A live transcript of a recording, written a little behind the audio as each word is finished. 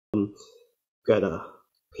got a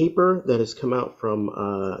paper that has come out from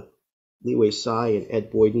Liwei Tsai and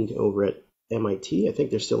Ed Boyden over at MIT. I think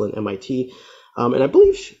they're still in MIT. And I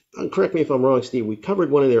believe, correct me if I'm wrong, Steve, we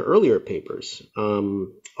covered one of their earlier papers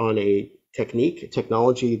on a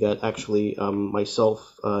technology that actually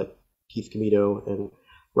myself, Keith Comito, and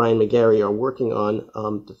Ryan McGarry are working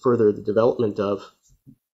on to further the development of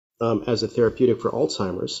as a therapeutic for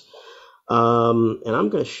Alzheimer's. And I'm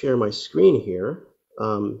going to share my screen here,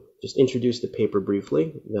 just introduce the paper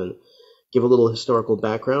briefly, then give a little historical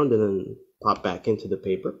background, and then pop back into the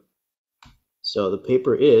paper. So the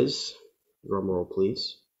paper is, drum roll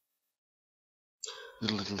please,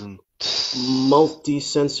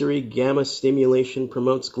 multisensory gamma stimulation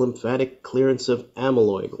promotes glymphatic clearance of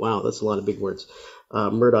amyloid. Wow, that's a lot of big words.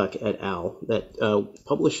 Murdoch et al. That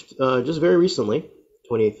published just very recently,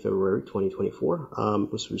 28th February 2024,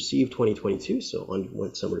 was received 2022, so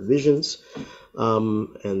underwent some revisions.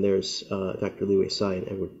 And there's Dr. Liwei Tsai and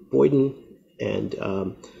Edward Boyden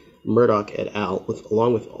and Murdoch et al.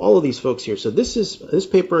 Along with all of these folks here. So this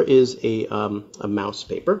paper is a mouse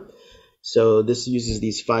paper. So this uses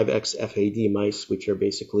these 5X FAD mice, which are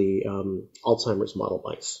basically Alzheimer's model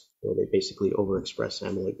mice, where they basically overexpress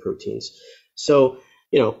amyloid proteins. So,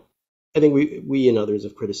 I think we and others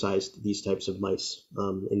have criticized these types of mice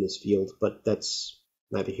in this field, but that's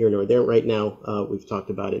neither here nor there right now. We've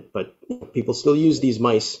talked about it, but people still use these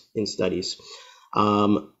mice in studies.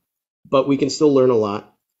 But we can still learn a lot.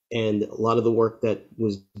 And a lot of the work that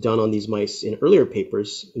was done on these mice in earlier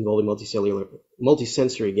papers involving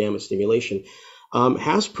multisensory gamma stimulation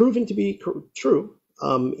has proven to be true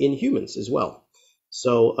in humans as well.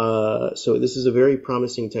 So this is a very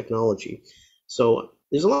promising technology. So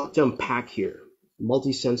there's a lot to unpack here.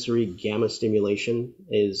 Multisensory gamma stimulation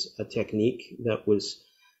is a technique that was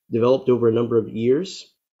developed over a number of years.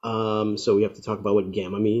 So we have to talk about what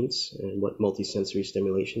gamma means and what multisensory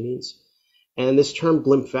stimulation means. And this term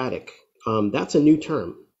glymphatic, that's a new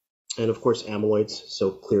term. And of course, amyloids,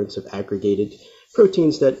 so clearance of aggregated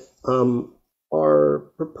proteins that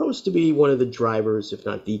are proposed to be one of the drivers, if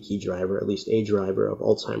not the key driver, at least a driver of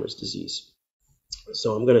Alzheimer's disease.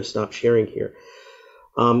 So I'm going to stop sharing here.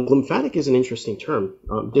 Glymphatic is an interesting term.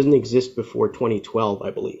 It didn't exist before 2012,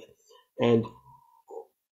 I believe. And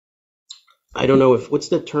I don't know what's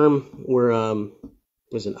the term where,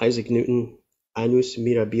 was it Isaac Newton? Annus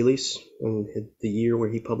Mirabilis, the year where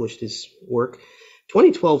he published his work.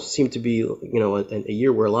 2012 seemed to be, a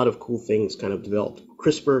year where a lot of cool things kind of developed.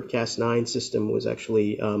 CRISPR-Cas9 system was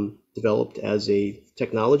actually developed as a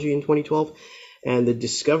technology in 2012, and the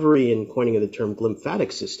discovery and coining of the term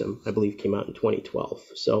glymphatic system, I believe, came out in 2012.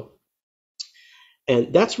 So,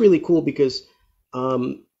 and that's really cool because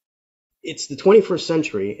it's the 21st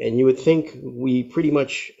century, and you would think we pretty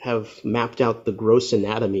much have mapped out the gross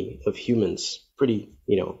anatomy of humans pretty,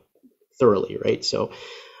 thoroughly, right? So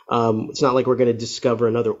it's not like we're going to discover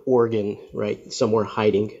another organ, right, somewhere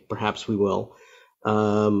hiding. Perhaps we will.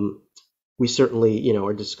 We certainly,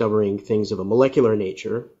 are discovering things of a molecular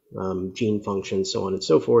nature, gene function, so on and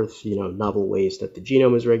so forth. Novel ways that the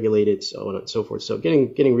genome is regulated, so on and so forth. So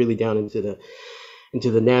getting really down into the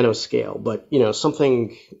nanoscale, but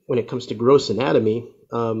something when it comes to gross anatomy,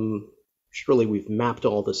 surely we've mapped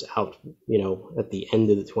all this out, at the end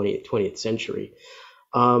of the 20th century.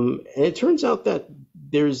 And it turns out that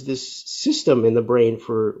there's this system in the brain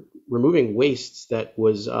for removing wastes that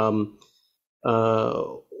wasn't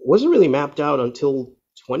really mapped out until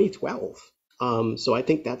 2012. So I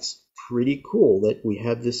think that's pretty cool that we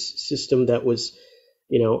have this system that was,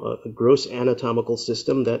 a gross anatomical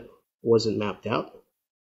system that wasn't mapped out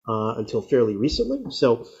until fairly recently.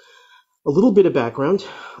 So a little bit of background.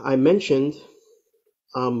 I mentioned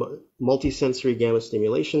multisensory gamma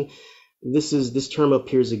stimulation. This term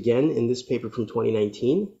appears again in this paper from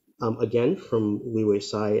 2019, again from Liwei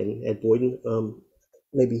Tsai and Ed Boyden.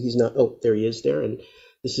 Maybe he's not, there he is there. And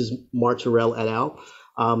this is Martorell et al.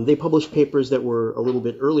 They published papers that were a little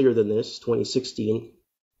bit earlier than this, 2016.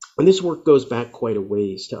 And this work goes back quite a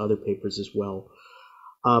ways to other papers as well.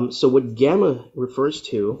 So what gamma refers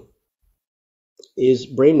to is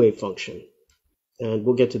brainwave function, and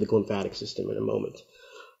we'll get to the glymphatic system in a moment.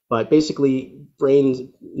 But basically,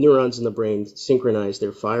 neurons in the brain synchronize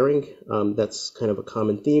their firing. That's kind of a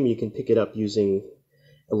common theme. You can pick it up using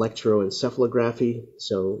electroencephalography,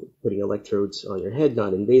 so putting electrodes on your head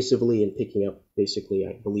non-invasively and picking up, basically,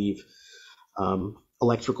 I believe,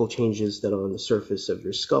 electrical changes that are on the surface of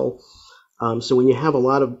your skull. So when you have a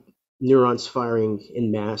lot of neurons firing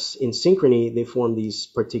in mass in synchrony, they form these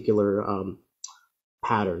particular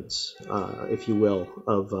patterns, if you will,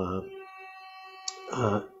 of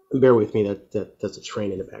Bear with me, that's a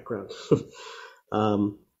train in the background.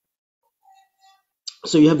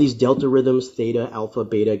 So you have these delta rhythms, theta, alpha,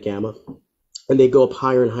 beta, gamma, and they go up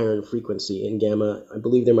higher and higher in frequency. In gamma, I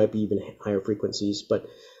believe there might be even higher frequencies, but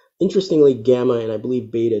interestingly, gamma and I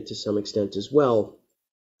believe beta to some extent as well,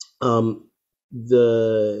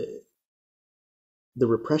 the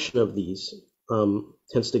repression of these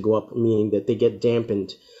tends to go up, meaning that they get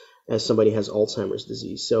dampened as somebody has Alzheimer's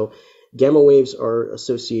disease. So gamma waves are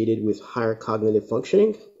associated with higher cognitive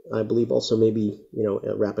functioning. I believe also maybe,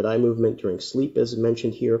 a rapid eye movement during sleep, as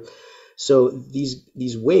mentioned here. So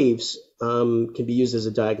these waves can be used as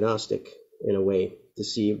a diagnostic in a way to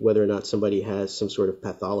see whether or not somebody has some sort of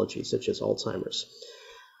pathology, such as Alzheimer's.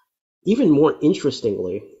 Even more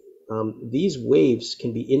interestingly, these waves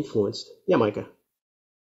can be influenced. Yeah, Micah.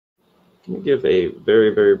 Can you give a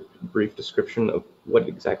very, very brief description of what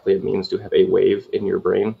exactly it means to have a wave in your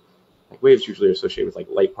brain? Like waves usually are associated with like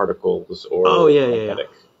light particles or magnetic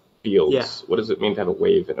fields. Yeah. What does it mean to have a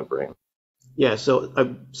wave in a brain? Yeah, so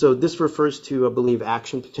this refers to, I believe,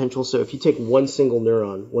 action potential. So if you take one single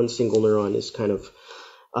neuron is kind of,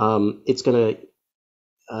 it's going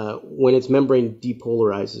to, when its membrane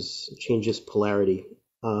depolarizes, changes polarity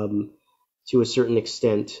to a certain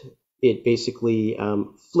extent, it basically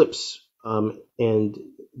flips, and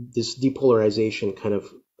this depolarization kind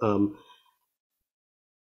of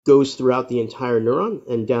goes throughout the entire neuron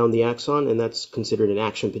and down the axon, and that's considered an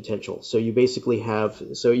action potential. So you basically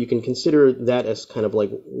so you can consider that as kind of like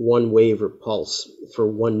one wave or pulse for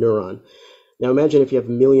one neuron. Now imagine if you have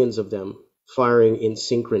millions of them firing in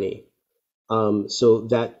synchrony. So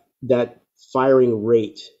that firing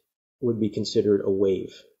rate would be considered a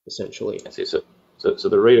wave, essentially. I see. So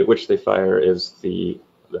the rate at which they fire is the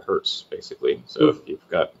hertz, basically. So if you've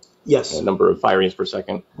got a number of firings per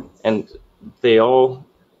second, and they all,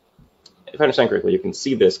 if I understand correctly, you can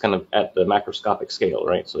see this kind of at the macroscopic scale,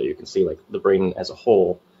 right? So you can see like the brain as a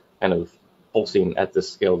whole kind of pulsing at this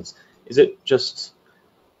scale. Is it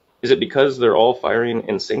because they're all firing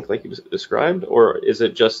in sync like you described, or is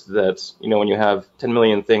it just that, when you have 10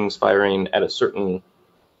 million things firing at a certain,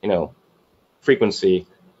 frequency,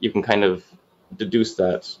 you can kind of deduce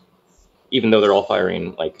that even though they're all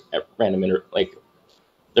firing like at random like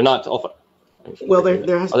they're not all firing. Well, are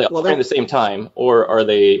they all firing at the same time, or are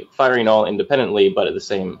they firing all independently but at the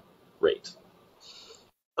same rate?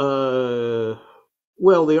 Well,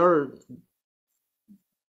 they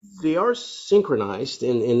are synchronized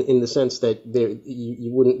in the sense that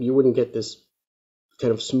you wouldn't get this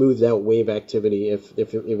kind of smoothed out wave activity if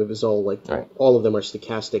it was all like all of them are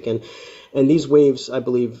stochastic, and these waves, I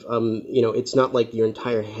believe, it's not like your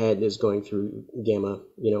entire head is going through gamma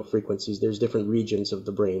frequencies. There's different regions of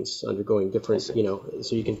the brains undergoing different so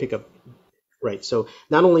you can pick up so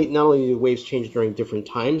not only do waves change during different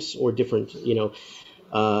times or different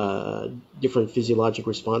different physiologic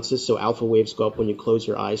responses. So alpha waves go up when you close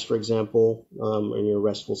your eyes, for example, in your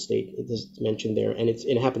restful state. It is mentioned there, and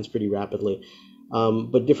it happens pretty rapidly.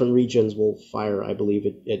 But different regions will fire, I believe,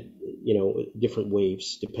 at different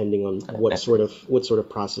waves depending on what sort of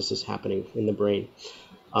process is happening in the brain.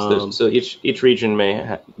 So each region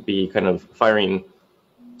may be kind of firing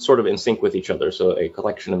sort of in sync with each other. So a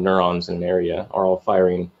collection of neurons in an area are all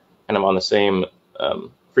firing kind of on the same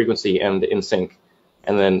frequency and in sync.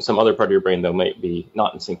 And then some other part of your brain, though, might be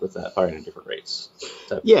not in sync with that, firing at different rates.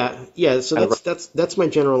 So that's my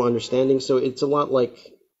general understanding. So it's a lot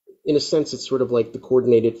like, in a sense, it's sort of like the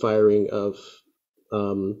coordinated firing of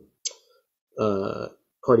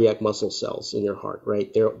cardiac muscle cells in your heart,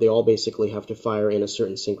 right? They all basically have to fire in a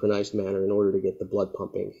certain synchronized manner in order to get the blood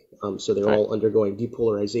pumping. So they're all undergoing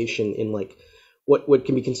depolarization in like what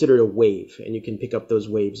can be considered a wave, and you can pick up those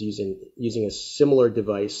waves using a similar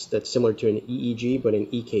device that's similar to an EEG but an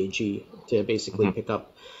EKG to basically pick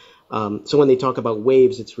up. So when they talk about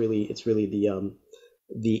waves, it's really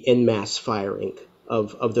the en masse firing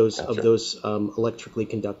of those electrically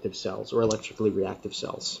conductive cells or electrically reactive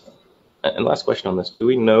cells. And last question on this: do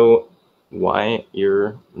we know why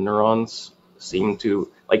your neurons seem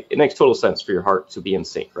to it makes total sense for your heart to be in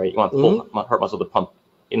sync, right? You want the whole heart muscle to pump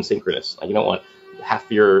in synchronous. Like you don't want half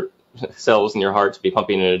your cells in your heart to be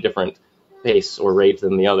pumping at a different pace or rate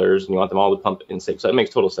than the others, and you want them all to pump in sync. So it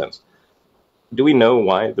makes total sense. Do we know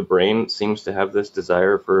why the brain seems to have this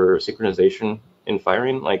desire for synchronization in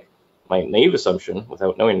firing? Like my naive assumption,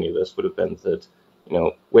 without knowing any of this, would have been that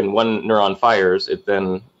when one neuron fires, it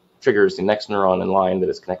then triggers the next neuron in line that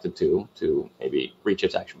it's connected to maybe reach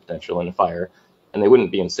its action potential and fire, and they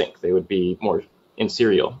wouldn't be in sync. They would be more in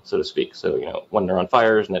serial, so to speak. So, one neuron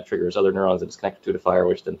fires and that triggers other neurons that it's connected to fire,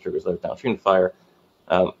 which then triggers others downstream to fire.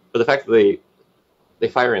 But the fact that they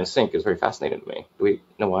fire in sync is very fascinating to me. Do we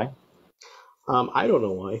know why? I don't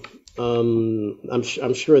know why.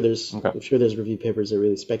 I'm sure there's Okay. review papers that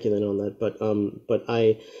really speculate on that, but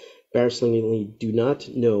I embarrassingly do not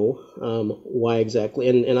know why exactly,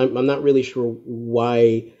 and I'm not really sure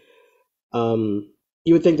why.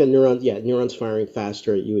 You would think that neurons firing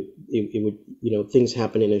faster, it would, things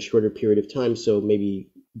happen in a shorter period of time, so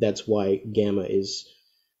maybe that's why gamma is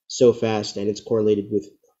so fast, and it's correlated with,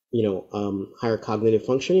 higher cognitive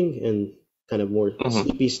functioning, and kind of more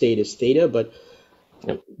sleepy state is theta, but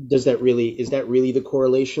Yep. is that really the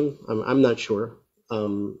correlation? I'm not sure.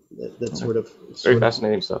 That's Very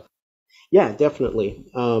fascinating stuff. yeah, definitely.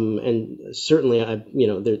 And certainly,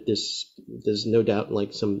 there's no doubt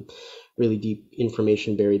like some really deep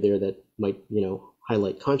information buried there that might,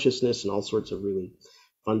 highlight consciousness and all sorts of really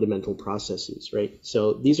fundamental processes, right?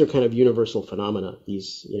 So these are kind of universal phenomena.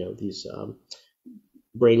 These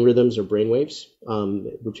brain rhythms or brain waves,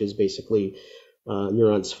 which is basically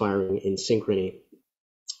neurons firing in synchrony.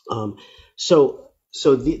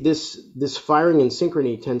 This firing in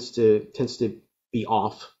synchrony tends to be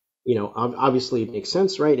off. Obviously it makes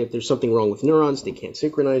sense, right? If there's something wrong with neurons, they can't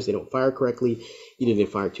synchronize, they don't fire correctly. Either they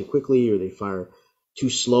fire too quickly, or they fire too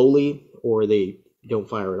slowly, or they don't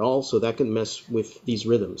fire at all. So that can mess with these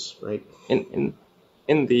rhythms, right?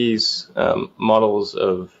 In these models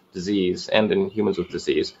of disease and in humans with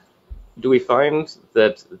disease, do we find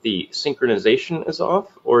that the synchronization is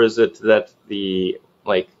off, or is it that the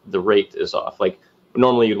rate is off? Like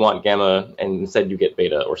normally you'd want gamma and instead you get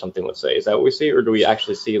beta or something, let's say. Is that what we see, or do we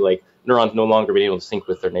actually see like neurons no longer being able to sync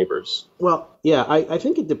with their neighbors? Well, yeah, I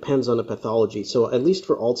think it depends on the pathology. So at least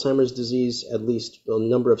for Alzheimer's disease, at least a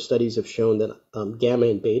number of studies have shown that gamma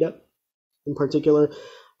and beta in particular,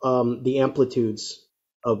 the amplitudes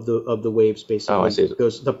of the waves basically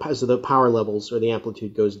goes, the power levels or the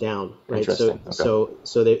amplitude goes down, right? Interesting. So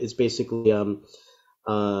it's basically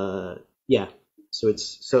yeah. So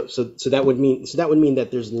that would mean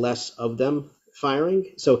that there's less of them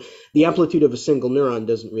firing. So the amplitude of a single neuron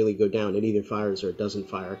doesn't really go down. It either fires or it doesn't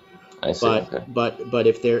fire. I see. But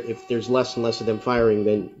if there's less and less of them firing,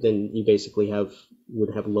 then you basically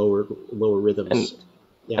would have lower rhythms.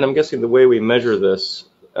 And I'm guessing the way we measure this,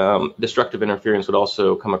 destructive interference would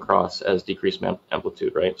also come across as decreased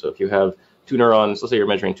amplitude, right? So if you have two neurons, let's say you're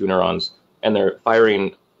measuring two neurons, and they're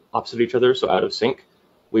firing opposite each other, so out of sync,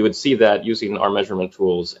 we would see that using our measurement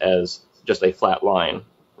tools as just a flat line,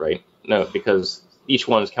 right? No, because each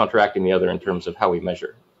one is counteracting the other in terms of how we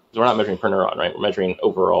measure. So we're not measuring per neuron, right? We're measuring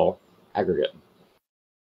overall aggregate.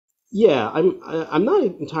 Yeah, I'm not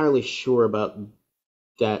entirely sure about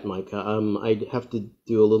that, Micah. I'd have to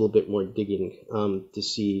do a little bit more digging to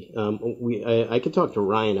see. I could talk to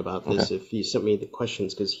Ryan about this if he sent me the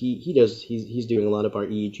questions, because he's doing a lot of our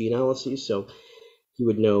EEG analyses, so he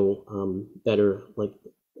would know better.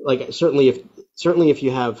 Like certainly if you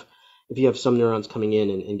have some neurons coming in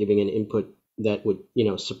and giving an input that would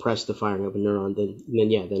suppress the firing of a neuron,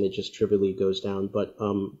 then it just trivially goes down. But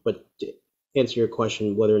to answer your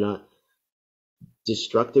question, whether or not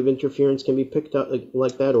destructive interference can be picked up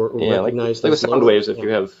like that or recognized like as sound waves. If you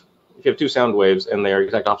have two sound waves and they are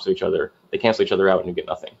exact opposite of each other, they cancel each other out and you get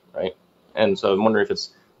nothing, right? And so I'm wondering if it's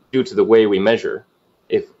due to the way we measure,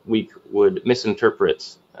 if we would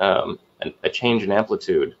misinterpret a change in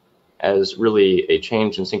amplitude as really a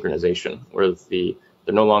change in synchronization, where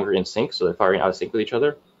they're no longer in sync, so they're firing out of sync with each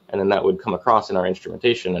other, and then that would come across in our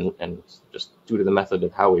instrumentation and just due to the method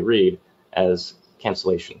of how we read as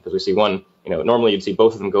cancellation, because we see one, normally you'd see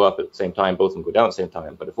both of them go up at the same time, both of them go down at the same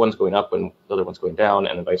time, but if one's going up and the other one's going down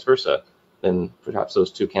and then vice versa, then perhaps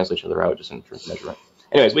those two cancel each other out just in terms of measurement.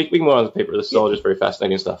 Anyways, we can go on to the paper. This is all just very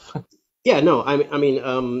fascinating stuff. Yeah, no, I mean,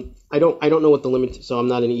 I don't know what the limit. So I'm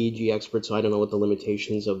not an EEG expert, so I don't know what the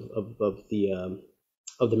limitations of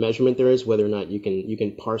the measurement there is. Whether or not you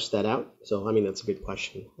can parse that out. So I mean, that's a good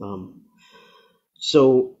question.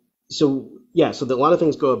 So a lot of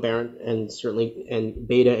things go aberrant, and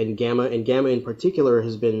beta and gamma in particular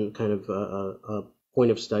has been kind of a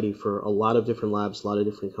point of study for a lot of different labs, a lot of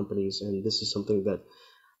different companies, and this is something that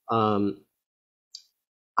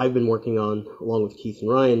I've been working on along with Keith and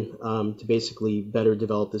Ryan to basically better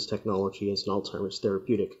develop this technology as an Alzheimer's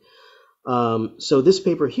therapeutic. So this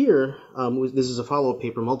paper here, this is a follow-up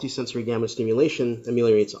paper, multisensory gamma stimulation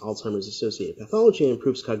ameliorates Alzheimer's associated pathology and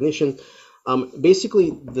improves cognition. Basically,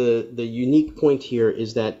 the unique point here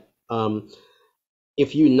is that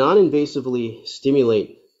if you non-invasively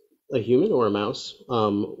stimulate a human or a mouse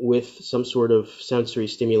with some sort of sensory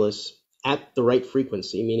stimulus at the right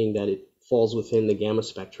frequency, meaning that it falls within the gamma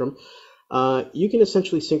spectrum, you can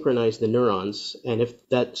essentially synchronize the neurons, and if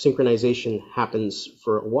that synchronization happens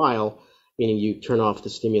for a while, meaning you turn off the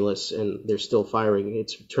stimulus and they're still firing,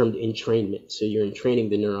 it's termed entrainment. So you're entraining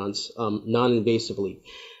the neurons non-invasively.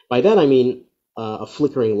 By that I mean a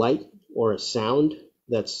flickering light or a sound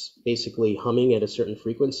that's basically humming at a certain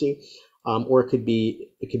frequency, or it could be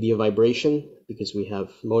a vibration, because we have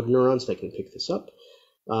motor neurons that can pick this up.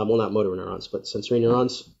 Well, not motor neurons, but sensory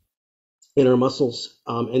neurons in our muscles,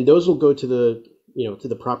 and those will go to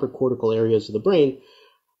the proper cortical areas of the brain.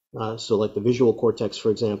 So like the visual cortex,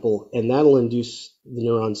 for example, and that'll induce the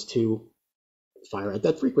neurons to fire at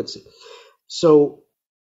that frequency. So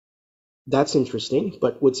that's interesting.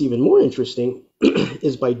 But what's even more interesting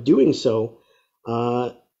is by doing so,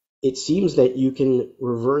 it seems that you can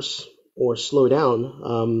reverse or slow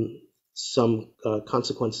down some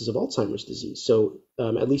consequences of Alzheimer's disease. So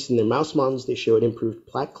at least in their mouse models, they showed improved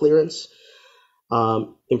plaque clearance,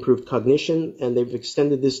 improved cognition, and they've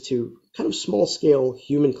extended this to kind of small-scale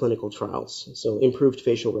human clinical trials. So improved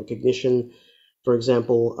facial recognition, for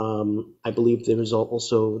example. I believe there was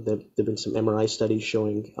also there have been some MRI studies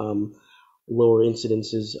showing lower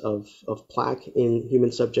incidences of plaque in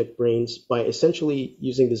human subject brains by essentially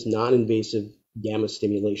using this non-invasive gamma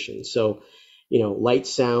stimulation. So, light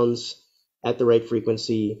sounds at the right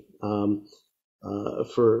frequency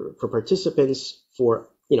for participants for,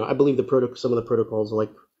 I believe some of the protocols are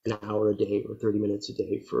like an hour a day or 30 minutes a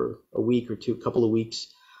day for a week or couple of weeks.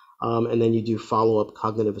 And then you do follow-up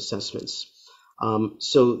cognitive assessments.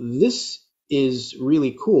 So this is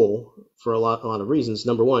really cool for a lot of reasons.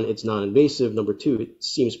 Number one, it's non-invasive. Number two, it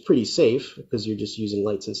seems pretty safe because you're just using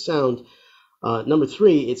lights and sound. Number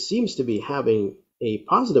three, it seems to be having a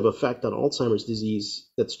positive effect on Alzheimer's disease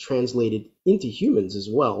that's translated into humans as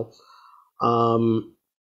well.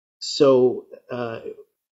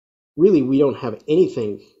 Really, we don't have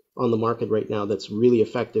anything on the market right now that's really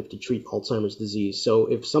effective to treat Alzheimer's disease. So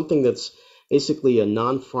if something that's basically a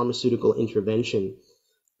non-pharmaceutical intervention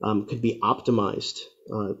could be optimized,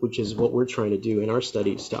 which is what we're trying to do in our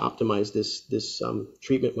studies, to optimize this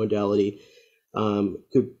treatment modality,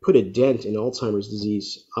 could put a dent in Alzheimer's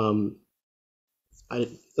disease. I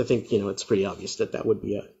think it's pretty obvious that would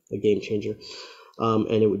be a game changer,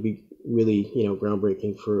 and it would be really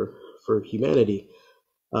groundbreaking for humanity.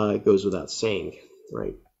 It goes without saying,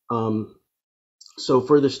 right? So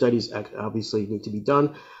further studies obviously need to be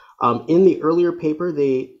done. In the earlier paper,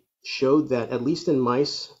 they showed that at least in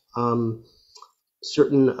mice,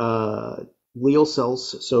 certain glial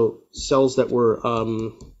cells, so cells that were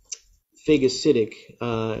phagocytic,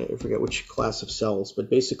 I forget which class of cells, but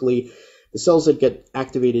basically the cells that get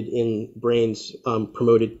activated in brains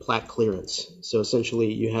promoted plaque clearance. So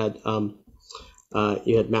essentially you had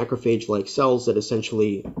macrophage-like cells that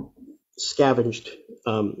essentially scavenged,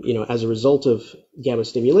 as a result of gamma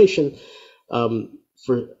stimulation,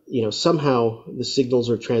 somehow the signals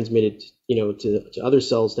are transmitted, to other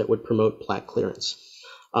cells that would promote plaque clearance.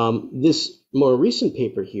 This more recent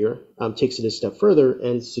paper here takes it a step further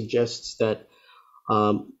and suggests that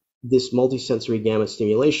this multisensory gamma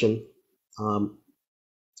stimulation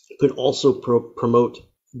could also promote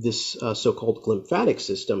this so-called glymphatic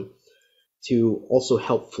system to also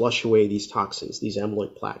help flush away these toxins, these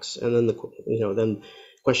amyloid plaques. And then the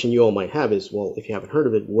question you all might have is, well, if you haven't heard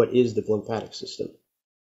of it, what is the glymphatic system?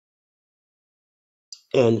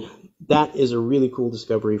 And that is a really cool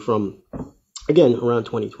discovery from, again, around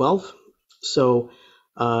 2012. So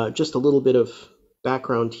just a little bit of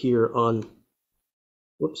background here on,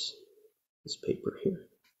 this paper here.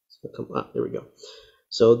 There we go.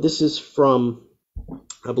 So this is from,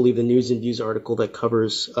 I believe, the News and Views article that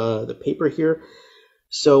covers the paper here.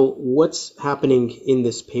 So what's happening in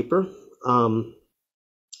this paper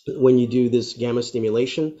when you do this gamma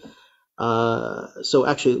stimulation? So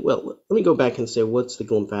actually, let me go back and say, what's the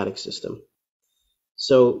glymphatic system?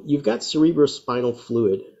 So you've got cerebrospinal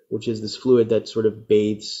fluid, which is this fluid that sort of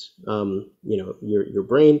bathes, your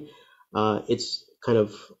brain. It's kind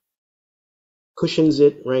of cushions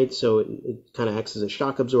it, right? So it kind of acts as a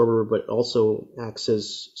shock absorber, but also acts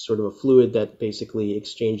as sort of a fluid that basically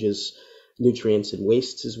exchanges nutrients and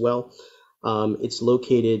wastes as well. It's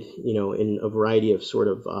located, in a variety of sort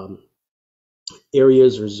of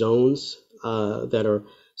areas or zones that are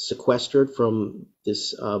sequestered from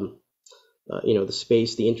this, the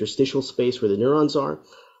space, the interstitial space where the neurons are,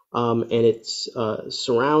 and it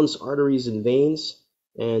surrounds arteries and veins.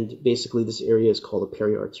 And basically this area is called a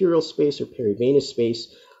periarterial space or perivenous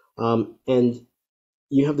space. And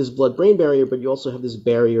you have this blood-brain barrier, but you also have this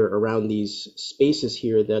barrier around these spaces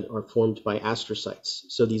here that are formed by astrocytes.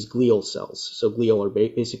 So these glial cells. So glial are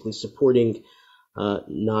basically supporting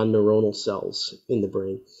non-neuronal cells in the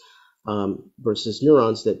brain, versus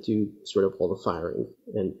neurons that do sort of all the firing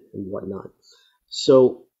and whatnot.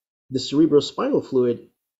 So the cerebrospinal fluid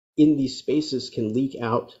in these spaces can leak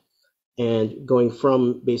out, and going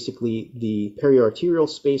from basically the periarterial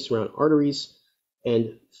space around arteries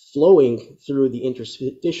and flowing through the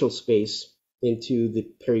interstitial space into the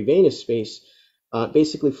perivenous space,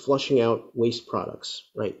 basically flushing out waste products,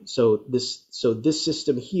 right? So this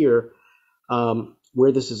system here,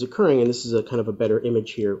 where this is occurring, and this is a kind of a better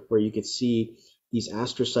image here, where you could see these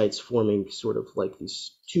astrocytes forming sort of like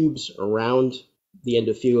these tubes around the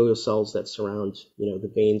endothelial cells that surround,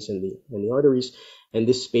 the veins and the arteries. And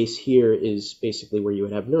this space here is basically where you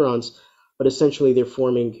would have neurons, but essentially they're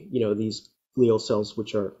forming, these glial cells,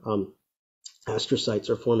 which are astrocytes,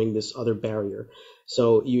 are forming this other barrier.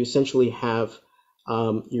 So you essentially have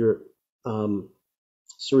your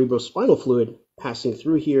cerebrospinal fluid passing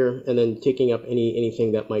through here and then taking up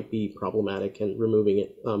anything that might be problematic and removing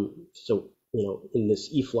it. In this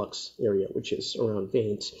efflux area, which is around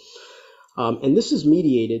veins. And this is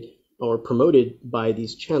mediated or promoted by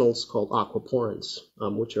these channels called aquaporins,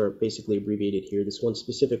 which are basically abbreviated here. This one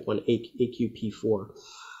specific one, AQP4.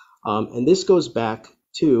 And this goes back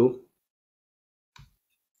to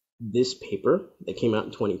this paper that came out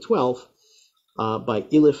in 2012 by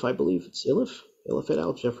Iliff, I believe it's Iliff et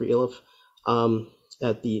al., Jeffrey Iliff,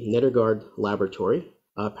 at the Nedergaard Laboratory.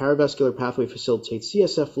 Paravascular pathway facilitates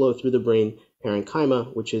CSF flow through the brain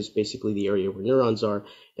parenchyma, which is basically the area where neurons are,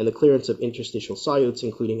 and the clearance of interstitial solutes,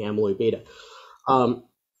 including amyloid beta.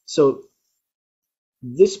 So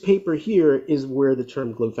this paper here is where the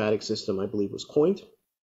term lymphatic system, I believe, was coined,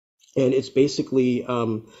 and it's basically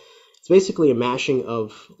a mashing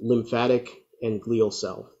of lymphatic and glial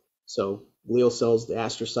cell. So glial cells, the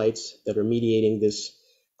astrocytes that are mediating this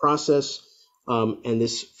process. And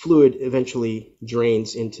this fluid eventually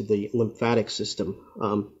drains into the lymphatic system.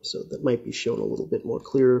 So that might be shown a little bit more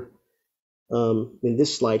clear in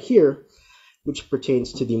this slide here, which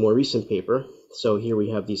pertains to the more recent paper. So here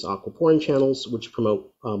we have these aquaporin channels, which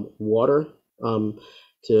promote water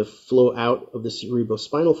to flow out of the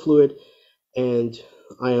cerebrospinal fluid, and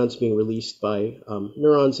ions being released by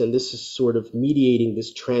neurons. And this is sort of mediating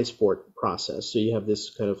this transport process. So you have this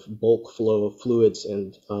kind of bulk flow of fluids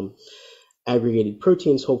and aggregated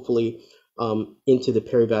proteins, hopefully, into the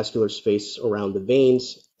perivascular space around the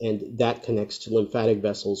veins, and that connects to lymphatic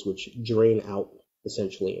vessels, which drain out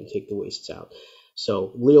essentially and take the wastes out.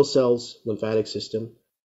 So glial cells, lymphatic system.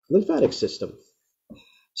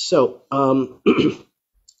 So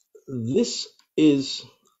this is,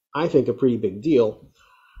 I think, a pretty big deal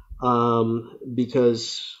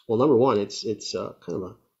because, well, number one, it's kind of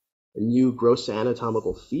a new gross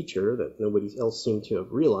anatomical feature that nobody else seemed to have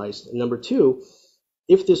realized. And number two,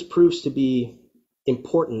 if this proves to be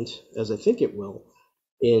important, as I think it will,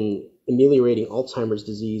 in ameliorating Alzheimer's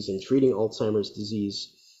disease and treating Alzheimer's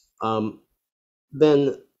disease,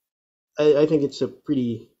 then I think it's a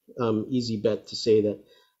pretty easy bet to say that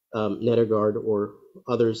Nedergaard or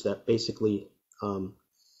others that basically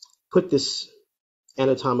put this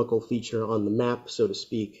anatomical feature on the map, so to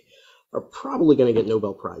speak, are probably going to get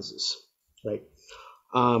Nobel Prizes, right?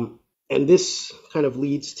 And this kind of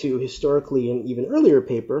leads to historically an even earlier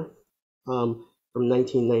paper from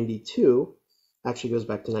 1992, actually goes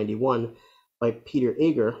back to 91, by Peter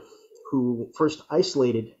Ager, who first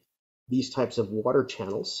isolated these types of water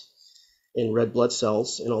channels in red blood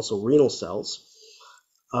cells and also renal cells,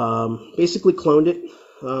 basically cloned it,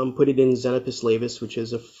 put it in Xenopus laevis, which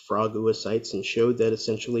is a frog oocytes, and showed that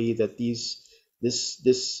essentially that this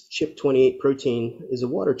CHIP28 protein is a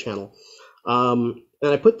water channel.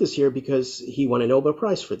 And I put this here because he won a Nobel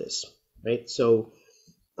Prize for this, right? So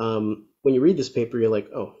when you read this paper, you're like,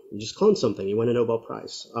 oh, you just cloned something, you won a Nobel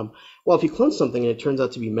Prize. Well, if you clone something and it turns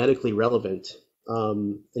out to be medically relevant,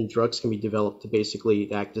 and drugs can be developed to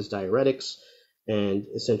basically act as diuretics and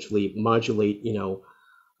essentially modulate,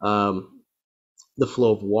 the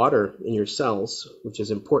flow of water in your cells, which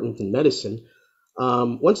is important in medicine.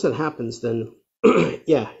 Once that happens, then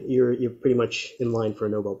yeah, you're pretty much in line for a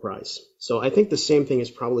Nobel Prize. So I think the same thing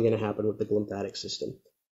is probably going to happen with the lymphatic system.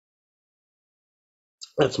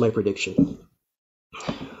 That's my prediction.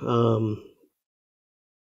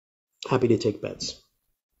 Happy to take bets.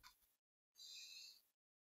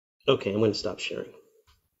 Okay, I'm going to stop sharing.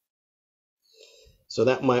 So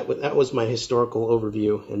that was my historical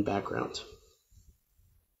overview and background.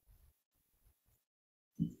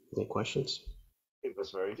 Any questions? It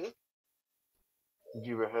was very good. Did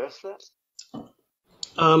you rehearse that?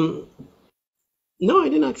 No, I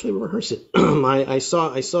didn't actually rehearse it. I saw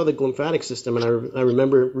the lymphatic system, and I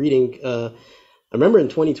remember reading I remember in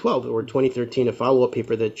 2012 or 2013 a follow-up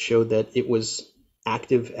paper that showed that it was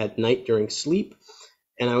active at night during sleep,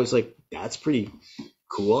 and I was like, that's pretty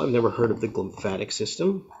cool. I've never heard of the glymphatic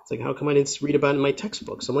system. It's like, how come I didn't read about it in my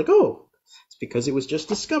textbooks? I'm like, oh, it's because it was just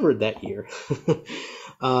discovered that year.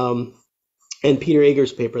 And Peter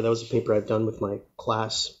Ager's paper, that was a paper I've done with my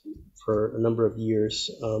class for a number of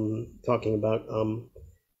years, talking about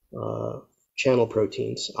channel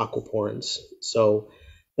proteins, aquaporins. So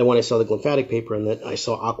then when I saw the glymphatic paper and that I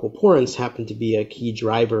saw aquaporins happened to be a key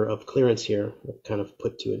driver of clearance here, I kind of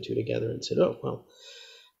put two and two together and said, oh, well,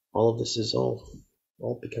 all of this is all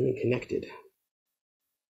becoming connected.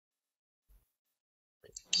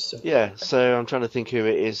 So. Yeah, so I'm trying to think who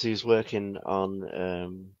it is who's working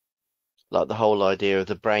on like the whole idea of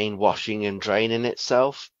the brain washing and draining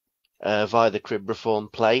itself via the cribriform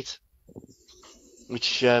plate,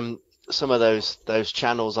 which some of those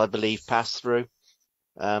channels I believe pass through.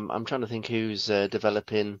 I'm trying to think who's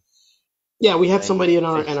developing. Yeah, we had somebody in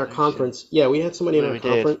our conference. Yeah, we had somebody in our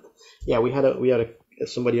conference. Yeah, we had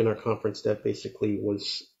somebody in our conference that basically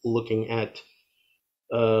was looking at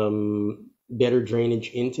better drainage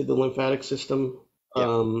into the lymphatic system.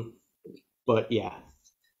 Yeah.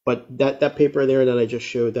 But that paper there that I just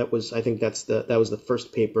showed, that was the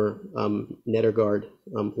first paper, Nettergaard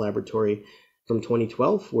laboratory from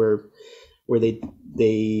 2012, where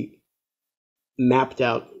they mapped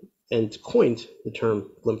out and coined the term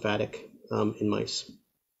lymphatic in mice.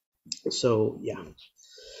 So yeah,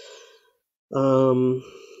 so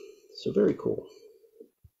very cool.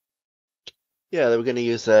 Yeah, they were going to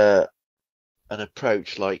use an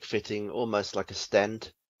approach like fitting almost like a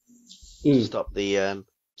stent to stop the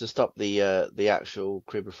actual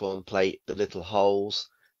cribriform plate, the little holes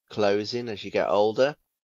closing as you get older,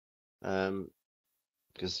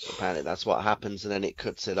 because apparently that's what happens, and then it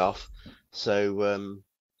cuts it off. So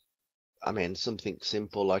I mean, something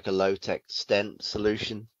simple like a low-tech stent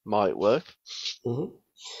solution might work. Mm-hmm.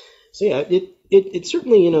 So yeah, it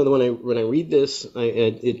certainly, when I read this,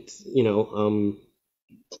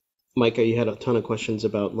 Micah, you had a ton of questions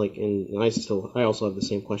about and I also have the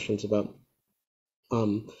same questions about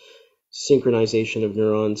synchronization of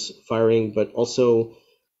neurons firing, but also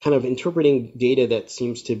kind of interpreting data that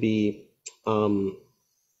seems to be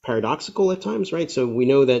paradoxical at times, right? So we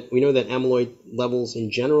know that amyloid levels in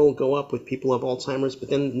general go up with people who have Alzheimer's, but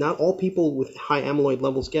then not all people with high amyloid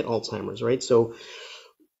levels get Alzheimer's, right? So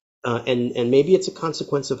and maybe it's a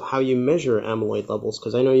consequence of how you measure amyloid levels,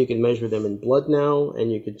 because I know you can measure them in blood now, and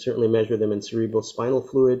you could certainly measure them in cerebrospinal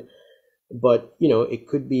fluid. But it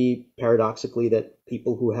could be paradoxically that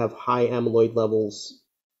people who have high amyloid levels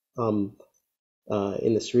in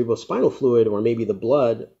the cerebrospinal fluid or maybe the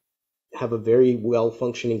blood have a very well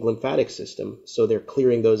functioning lymphatic system, so they're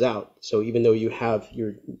clearing those out. So even though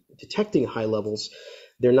you're detecting high levels,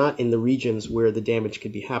 they're not in the regions where the damage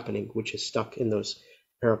could be happening, which is stuck in those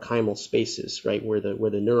parenchymal spaces, right, where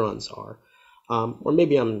the neurons are. Or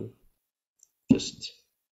maybe I'm just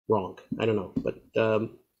wrong. I don't know,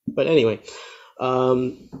 but anyway,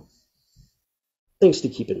 things to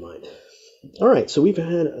keep in mind. All right, so we've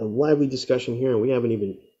had a lively discussion here, and we haven't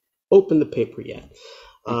even opened the paper yet.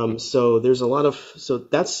 So there's a lot of, so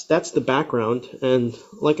that's the background, and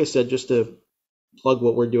like I said, just to plug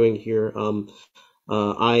what we're doing here,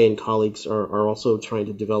 I and colleagues are also trying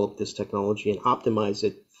to develop this technology and optimize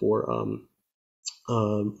it for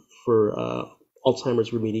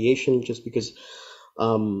Alzheimer's remediation, just because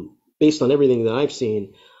based on everything that I've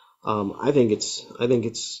seen, I think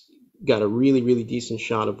it's got a really, really decent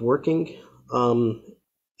shot of working, and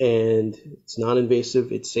it's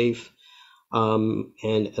non-invasive, it's safe.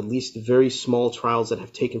 And at least the very small trials that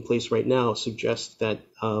have taken place right now suggest that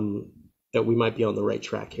we might be on the right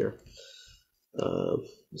track here.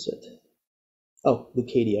 What's it? Oh,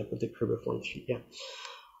 Lucadia with the cribriform sheet. Yeah.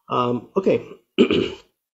 Okay.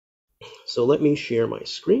 So let me share my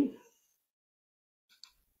screen.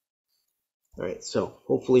 All right. So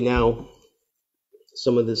hopefully now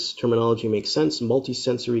some of this terminology makes sense.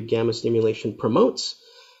 Multisensory gamma stimulation promotes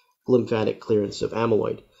lymphatic clearance of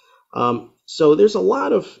amyloid. So there's a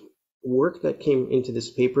lot of work that came into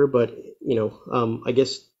this paper, but I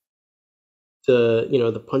guess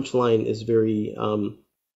the punchline is very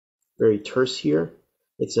very terse here.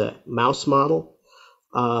 It's a mouse model.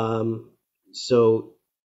 So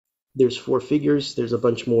there's 4 figures. There's a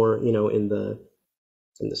bunch more in the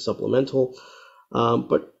supplemental,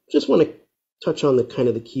 but just want to touch on the kind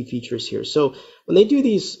of the key features here. So when they do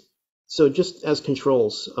these, so just as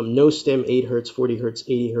controls, no stim, 8 hertz, 40 hertz,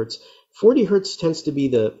 80 hertz. 40 hertz tends to be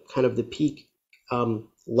the kind of the peak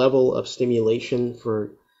level of stimulation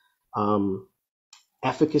for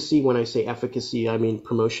efficacy. When I say efficacy, I mean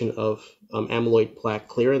promotion of amyloid plaque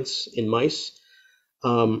clearance in mice.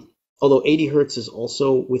 Although 80 hertz is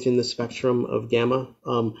also within the spectrum of gamma,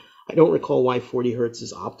 I don't recall why 40 hertz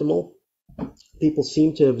is optimal. People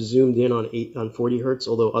seem to have zoomed in on 40 hertz,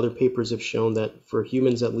 although other papers have shown that for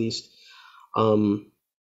humans at least,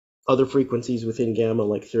 other frequencies within gamma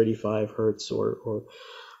like 35 hertz or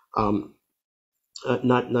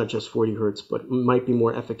not just 40 hertz, but might be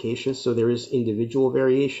more efficacious. So there is individual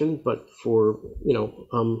variation, but for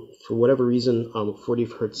whatever reason, 40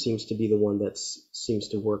 hertz seems to be the one that seems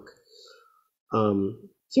to work.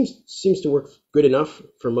 Seems to work good enough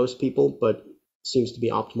for most people, but seems to be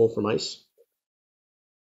optimal for mice.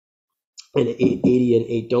 And 80 and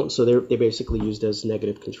 8 don't, so they're basically used as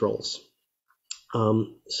negative controls.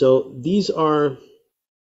 So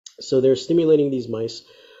they're stimulating these mice,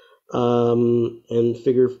 and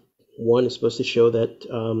figure 1 is supposed to show that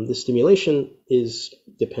the stimulation is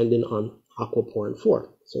dependent on aquaporin 4.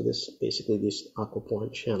 So this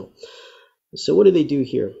aquaporin channel. So what do they do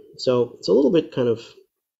here? So it's a little bit kind of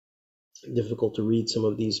difficult to read some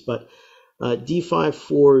of these, but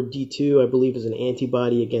D5-4D2, I believe, is an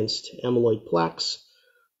antibody against amyloid plaques.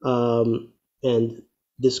 And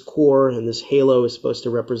this core and this halo is supposed to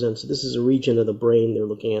represent, so this is a region of the brain they're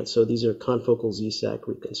looking at. So these are confocal Z-sac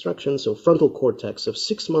reconstructions. So frontal cortex of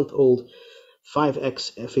 6-month-old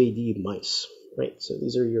 5X FAD mice, right? So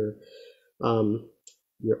these are your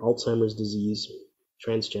Alzheimer's disease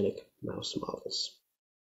transgenic mouse models.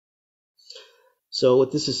 So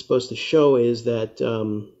what this is supposed to show is that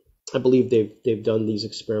I believe they've done these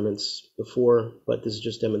experiments before, but this is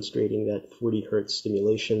just demonstrating that 40 hertz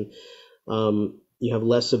stimulation, you have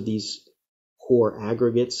less of these core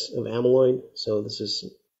aggregates of amyloid. So this is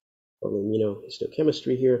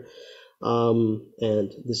immunohistochemistry here,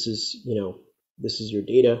 and this is your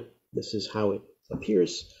data. This is how it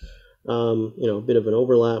appears. A bit of an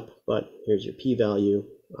overlap, but here's your p-value.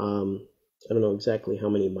 I don't know exactly how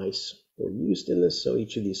many mice were used in this, so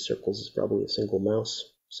each of these circles is probably a single mouse.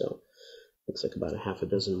 So looks like about a half a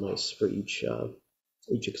dozen mice for each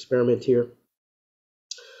experiment here.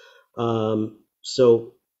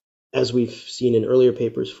 So as we've seen in earlier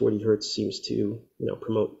papers, 40 hertz seems to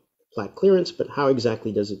promote plaque clearance, but how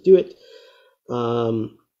exactly does it do it?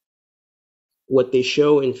 What they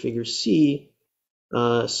show in figure C,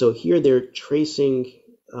 so here they're tracing,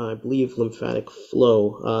 I believe, lymphatic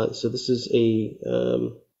flow. So this is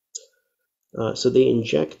so they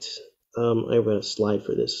inject, I have a slide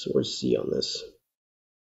for this. Where's C on this?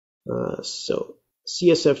 So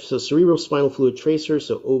CSF, so cerebrospinal fluid tracer,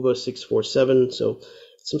 so OVA 647, so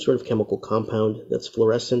some sort of chemical compound that's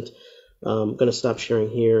fluorescent. I'm going to stop sharing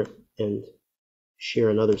here and share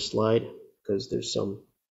another slide because there's some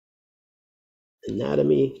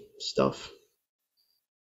anatomy stuff.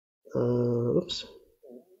 Oops.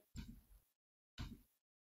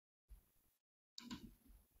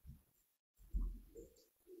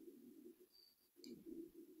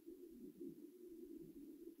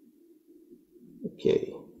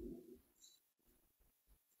 Okay.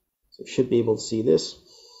 So you should be able to see this.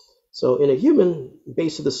 So in a human,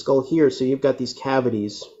 base of the skull here, so you've got these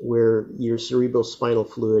cavities where your cerebrospinal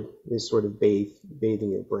fluid is sort of bathing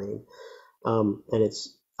your brain. And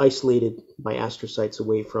it's isolated by astrocytes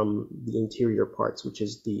away from the interior parts, which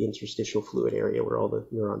is the interstitial fluid area where all the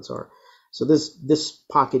neurons are. So this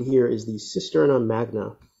pocket here is the cisterna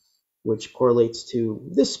magna, which correlates to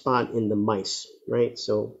this spot in the mice, right?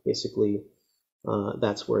 So basically,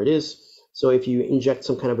 that's where it is. So if you inject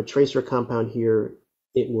some kind of a tracer compound here,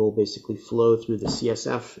 it will basically flow through the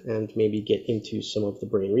CSF and maybe get into some of the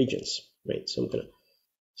brain regions, right? So I'm going to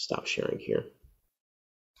stop sharing here.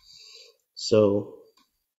 So,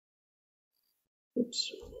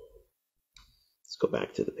 oops, let's go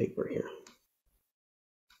back to the paper here.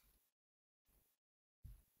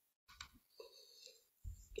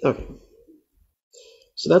 Okay,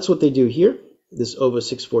 so that's what they do here. This OVA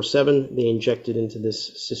 647, they inject it into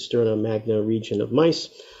this cisterna magna region of mice,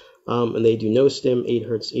 and they do no stim, 8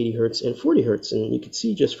 hertz, 80 hertz, and 40 hertz. And you can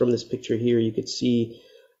see just from this picture here, you could see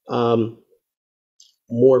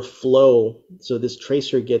more flow. So this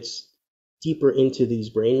tracer gets deeper into these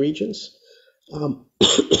brain regions,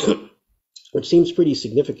 which seems pretty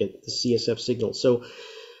significant, the CSF signal. So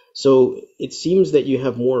it seems that you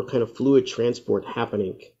have more kind of fluid transport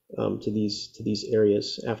happening to these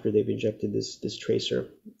areas after they've injected this tracer.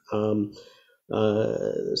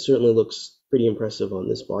 Certainly looks pretty impressive on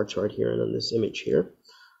this bar chart here and on this image here.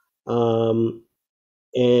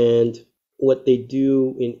 And what they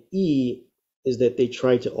do in E is that they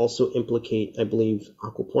try to also implicate, I believe,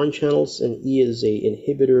 aquaporin channels, and E is a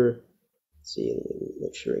inhibitor Let's see, let me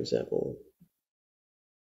make sure example.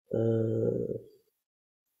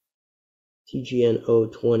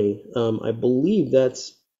 TGN020. I believe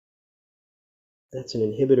that's an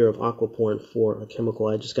inhibitor of aquaporin 4, a chemical.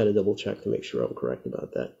 I just got to double check to make sure I'm correct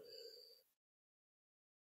about that.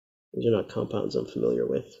 These are not compounds I'm familiar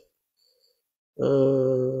with.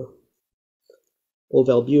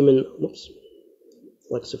 Ovalbumin, whoops,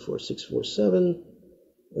 Lexifor 647.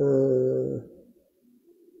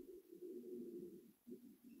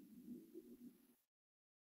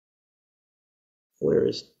 Where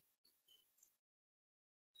is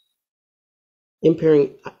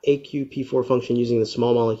impairing AQP4 function using the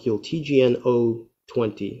small molecule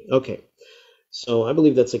TGN020. Okay, so I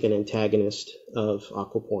believe that's like an antagonist of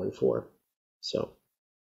aquaporin 4. So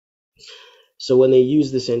when they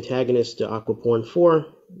use this antagonist to aquaporin 4,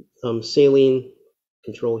 saline,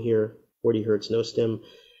 control here, 40 hertz no stim,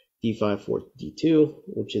 D5-4D2,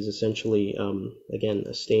 which is essentially, again,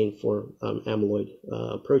 a stain for amyloid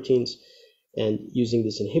proteins. And using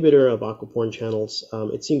this inhibitor of aquaporin channels,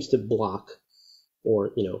 it seems to block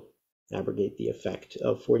or, abrogate the effect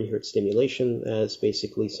of 40 hertz stimulation, as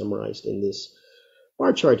basically summarized in this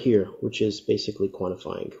bar chart here, which is basically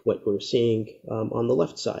quantifying what we're seeing on the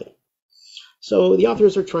left side. So the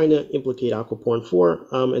authors are trying to implicate aquaporin 4,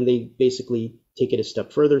 and they basically take it a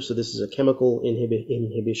step further. So this is a chemical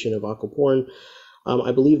inhibition of aquaporin.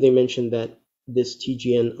 I believe they mentioned that this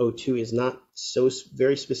TGN02 is not so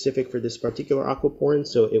very specific for this particular aquaporin,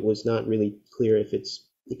 so it was not really clear if it's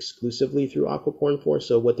exclusively through aquaporin 4.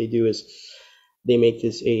 So what they do is they make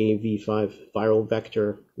this AAV5 viral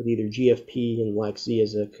vector with either GFP and LAC-Z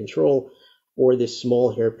as a control, or this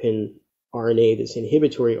small hairpin RNA, this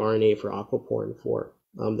inhibitory RNA for aquaporin 4.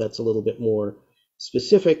 That's a little bit more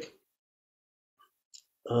specific,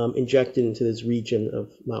 injected into this region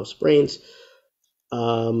of mouse brains,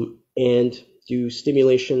 and do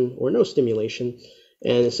stimulation or no stimulation,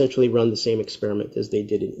 and essentially run the same experiment as they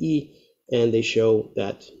did in E, and they show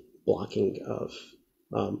that blocking of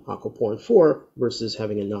aquaporin 4 versus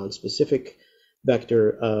having a non-specific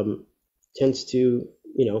vector tends to,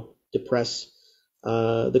 depress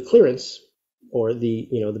the clearance, or the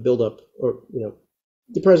buildup, or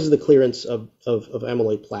depresses the clearance of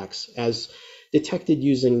amyloid plaques as detected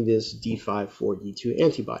using this D5-4D2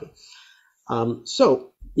 antibody.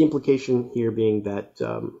 So the implication here being that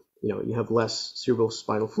you have less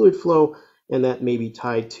cerebrospinal fluid flow, and that may be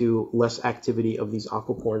tied to less activity of these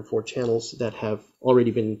aquaporin 4 channels that have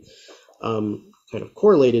already been kind of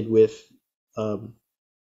correlated with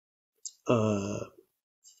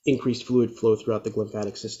increased fluid flow throughout the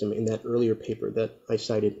glymphatic system in that earlier paper that I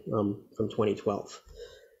cited from 2012.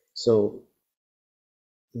 So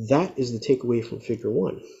that is the takeaway from Figure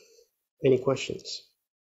 1. Any questions?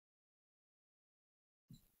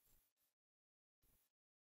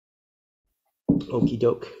 Okie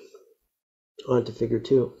doke. On to Figure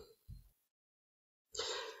 2.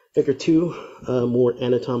 Figure 2, more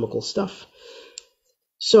anatomical stuff.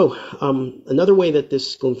 So another way that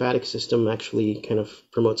this glymphatic system actually kind of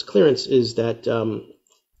promotes clearance is that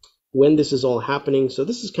when this is all happening, so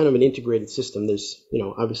this is kind of an integrated system. There's,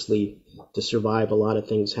 obviously to survive, a lot of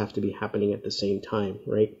things have to be happening at the same time,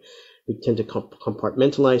 right? We tend to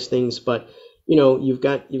compartmentalize things, but you've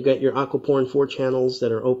got your aquaporin 4 channels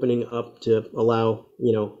that are opening up to allow,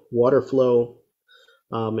 water flow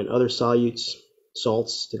and other solutes,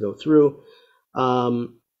 salts to go through.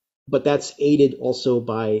 But that's aided also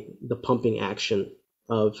by the pumping action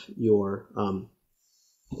of your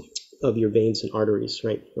veins and arteries,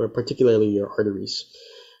 right? Or particularly your arteries.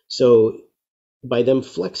 So by them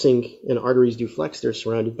flexing, and arteries do flex, they're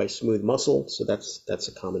surrounded by smooth muscle. So that's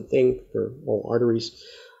a common thing for all arteries.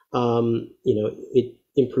 It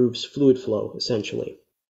improves fluid flow essentially.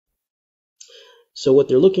 So what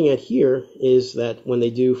they're looking at here is that when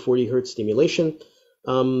they do 40 hertz stimulation,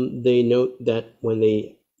 they note that when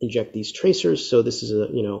they inject these tracers, so this is I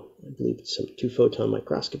believe it's some 2-photon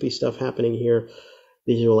microscopy stuff happening here,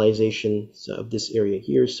 visualization of this area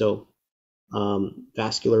here, so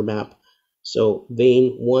vascular map. So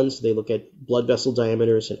vein 1, so they look at blood vessel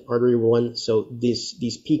diameters, and artery 1, so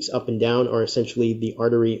these peaks up and down are essentially the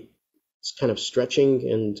artery kind of stretching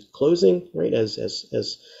and closing, right, as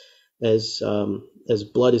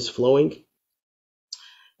blood is flowing.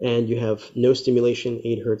 And you have no stimulation,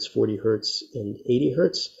 8 hertz, 40 hertz, and 80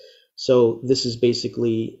 hertz. So this is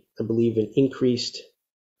basically, I believe, an increased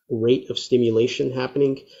rate of stimulation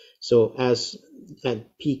happening. So as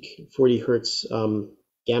at peak 40 hertz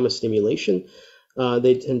gamma stimulation,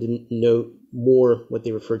 they tend to note more what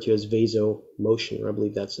they refer to as vasomotion, or I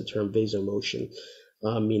believe that's the term, vasomotion,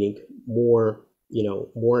 meaning more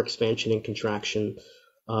more expansion and contraction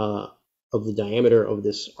of the diameter of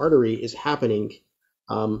this artery is happening,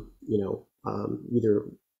 either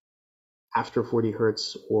after 40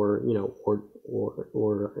 hertz or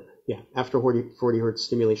after 40 hertz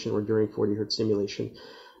stimulation or during 40 hertz stimulation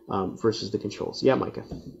versus the controls. Yeah, Micah.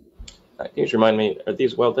 Can you just remind me, are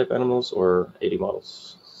these wild type animals or 80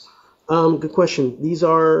 models? Good question. These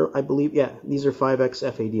are, I believe, these are 5X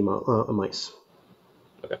FAD mice.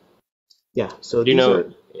 Okay. Yeah. So do you these know?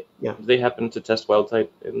 are. Yeah. Do they happen to test wild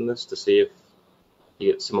type in this to see if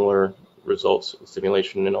you get similar results with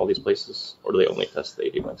stimulation in all these places, or do they only test the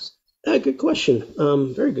 80 mice? Good question.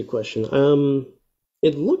 Very good question.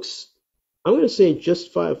 It looks. I'm going to say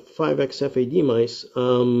just 5X FAD mice.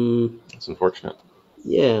 That's unfortunate.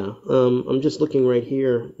 Yeah, I'm just looking right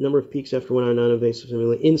here. Number of peaks after 1 hour non-invasive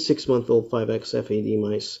stimulation in 6-month-old 5X FAD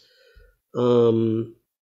mice.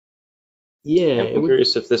 Yeah, I'm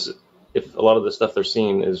curious if a lot of the stuff they're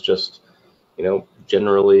seeing is just,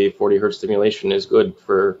 generally 40 hertz stimulation is good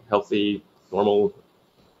for healthy, normal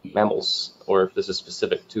mammals, or if this is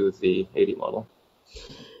specific to the 80 model.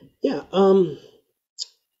 Yeah.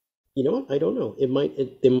 You know what? I don't know. It might.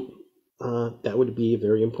 That would be a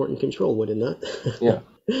very important control, would it not? Yeah.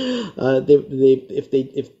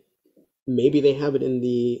 If maybe they have it in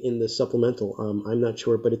the supplemental. I'm not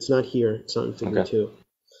sure, but it's not here. It's not in Figure 2.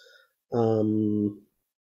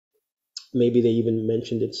 Maybe they even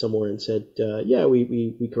mentioned it somewhere and said,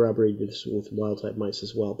 we corroborated this with wild type mice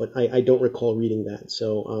as well. But I don't recall reading that.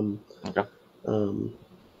 So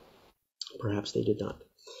perhaps they did not.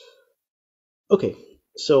 Okay,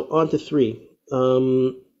 so on to 3.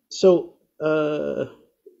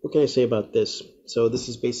 What can I say about this? So this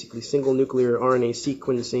is basically single nuclear RNA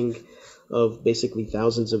sequencing of basically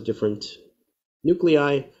thousands of different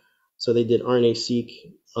nuclei. So they did RNA-seq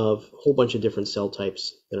of a whole bunch of different cell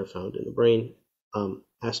types that are found in the brain,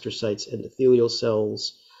 astrocytes, endothelial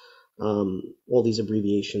cells. All these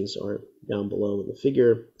abbreviations are down below in the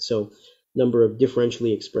figure. So number of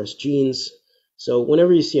differentially expressed genes. So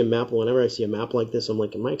whenever I see a map like this, I'm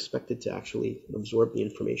like, am I expected to actually absorb the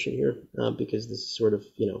information here? Because this is sort of,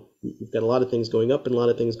 you've got a lot of things going up and a lot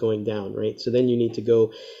of things going down, right? So then you need to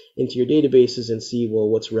go into your databases and see, well,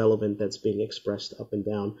 what's relevant that's being expressed up and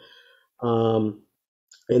down.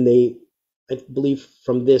 And I believe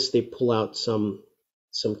from this, they pull out some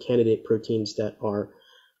candidate proteins that are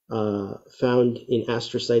found in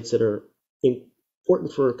astrocytes that are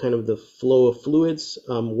important for kind of the flow of fluids,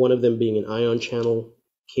 one of them being an ion channel,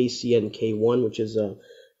 KCNK1, which is a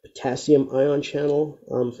potassium ion channel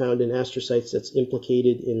found in astrocytes that's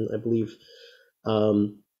implicated in, I believe,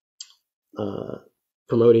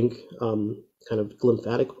 promoting kind of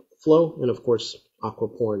lymphatic flow, and of course,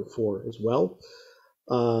 aquaporin 4 as well.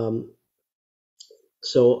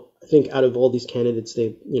 So I think out of all these candidates,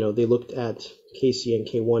 they looked at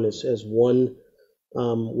KCNK1 as one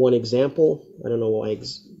example. I don't know why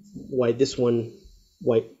this one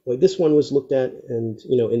was looked at, and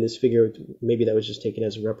in this figure maybe that was just taken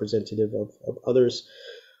as a representative of others.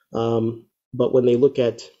 But when they look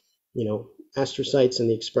at astrocytes and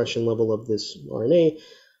the expression level of this RNA,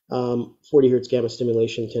 40 hertz gamma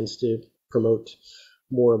stimulation tends to promote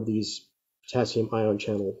more of these potassium ion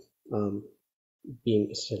channel being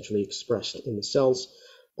essentially expressed in the cells.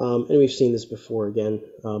 And we've seen this before again,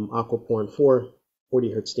 aquaporin 4,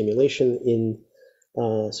 40 hertz stimulation in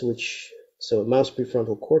mouse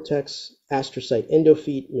prefrontal cortex, astrocyte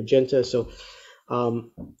endophyte, magenta. So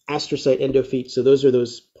astrocyte endophyte, so those are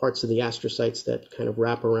those parts of the astrocytes that kind of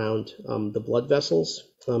wrap around the blood vessels,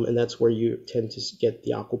 and that's where you tend to get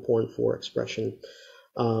the aquaporin 4 expression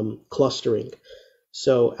clustering.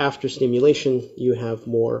 So after stimulation, you have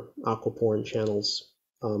more aquaporin channels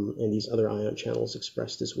and these other ion channels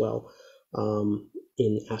expressed as well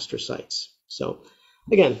in astrocytes. So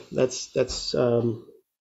again, that's I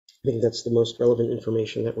think that's the most relevant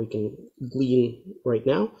information that we can glean right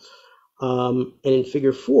now. And in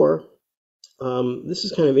Figure 4, this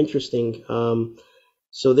is kind of interesting.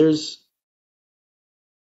 So there's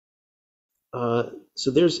a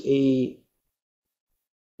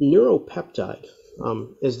neuropeptide,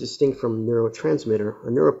 as distinct from neurotransmitter,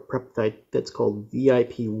 a neuropeptide that's called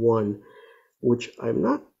VIP1, which I'm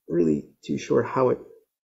not really too sure how it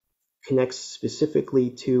connects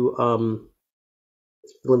specifically to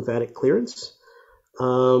lymphatic clearance,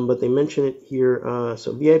 but they mention it here.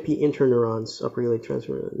 So VIP interneurons, upper relay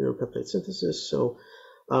transfer neuropeptide synthesis. So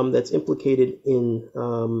that's implicated in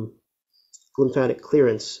lymphatic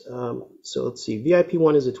clearance. So let's see.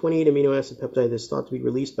 VIP1 is a 28 amino acid peptide that's thought to be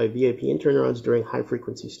released by VIP interneurons during high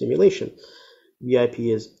frequency stimulation. VIP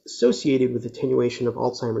is associated with attenuation of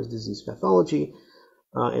Alzheimer's disease pathology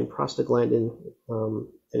and prostaglandin, and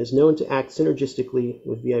is known to act synergistically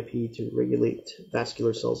with VIP to regulate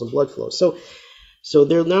vascular cells and blood flow. So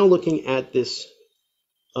they're now looking at this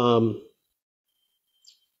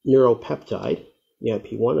neuropeptide,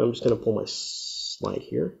 VIP1. I'm just going to pull my slide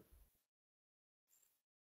here.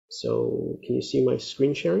 So can you see my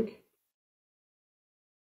screen sharing?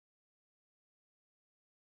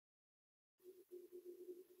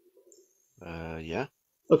 Yeah.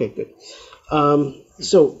 Okay, good.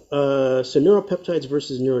 So neuropeptides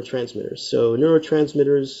versus neurotransmitters. So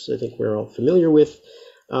neurotransmitters, I think we're all familiar with.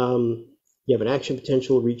 You have an action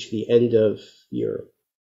potential reach the end of your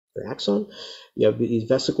axon. You have these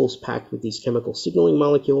vesicles packed with these chemical signaling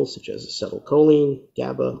molecules, such as acetylcholine,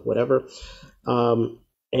 GABA, whatever.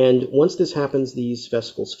 And once this happens, these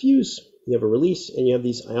vesicles fuse. You have a release, and you have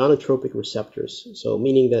these ionotropic receptors. So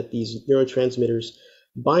meaning that these neurotransmitters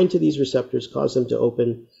bind to these receptors, cause them to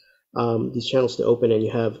open, these channels to open, and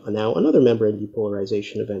you have now another membrane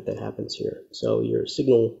depolarization event that happens here. So your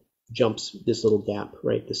signal jumps this little gap,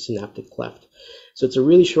 right, this synaptic cleft. So it's a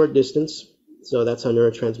really short distance. So that's how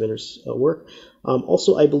neurotransmitters work.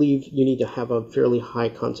 Also, I believe you need to have a fairly high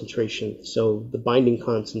concentration. So the binding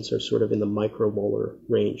constants are sort of in the micromolar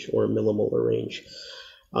range or millimolar range.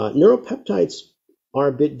 Neuropeptides are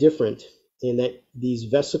a bit different in that these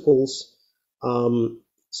vesicles,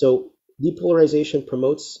 so depolarization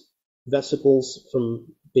promotes vesicles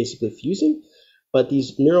from basically fusing, but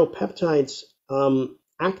these neuropeptides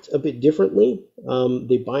act a bit differently.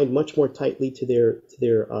 They bind much more tightly to their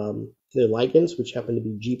ligands, which happen to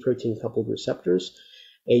be G protein coupled receptors.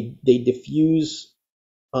 They diffuse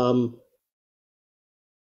a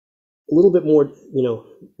little bit more,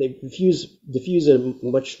 they diffuse at a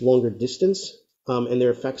much longer distance, and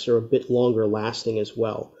their effects are a bit longer lasting as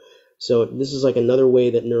well. So this is like another way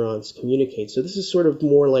that neurons communicate. So this is sort of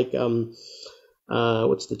more like,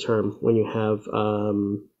 what's the term when you have,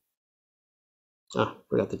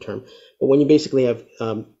 forgot the term, but when you basically have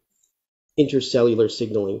intercellular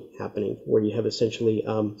signaling happening, where you have essentially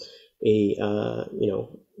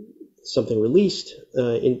something released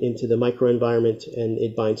into the microenvironment, and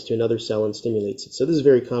it binds to another cell and stimulates it. So this is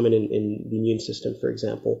very common in the immune system, for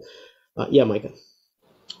example. Yeah, Micah.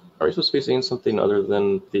 Are we supposed to be seeing something other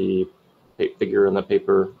than the figure in the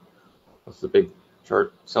paper with the big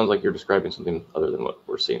chart? Sounds like you're describing something other than what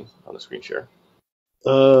we're seeing on the screen share.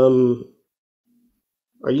 Are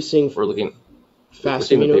you seeing? We're looking. Fast. We're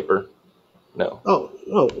seeing the paper. No. Oh,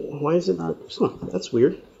 why is it not? That's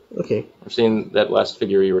weird. Okay. We're seeing that last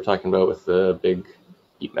figure you were talking about with the big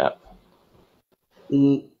heat map.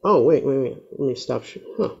 Oh, wait. Let me stop.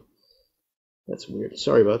 That's weird.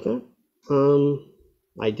 Sorry about that.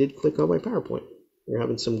 I did click on my PowerPoint. We're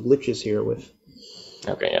having some glitches here with.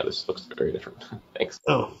 Okay, yeah, this looks very different. Thanks.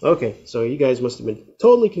 Oh, okay. So you guys must have been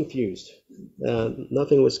totally confused.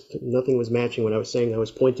 Nothing was matching what I was saying. I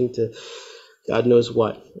was pointing to God knows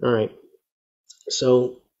what. All right.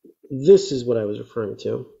 So this is what I was referring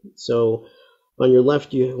to. So on your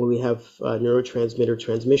left, we have neurotransmitter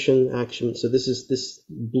transmission action. So this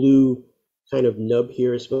blue kind of nub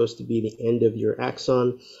here is supposed to be the end of your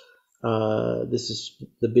axon. This is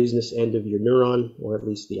the business end of your neuron, or at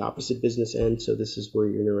least the opposite business end. So this is where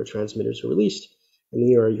your neurotransmitters are released. And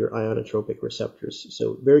here are your ionotropic receptors.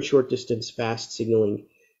 So very short distance, fast signaling,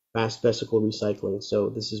 fast vesicle recycling. So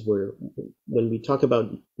this is where, when we talk about,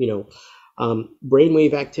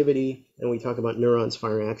 brainwave activity, and we talk about neurons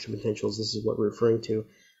firing action potentials, this is what we're referring to.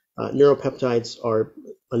 Neuropeptides are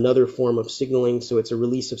another form of signaling, so it's a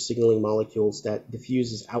release of signaling molecules that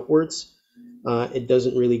diffuses outwards. It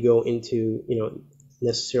doesn't really go into,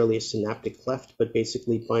 necessarily a synaptic cleft, but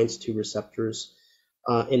basically binds to receptors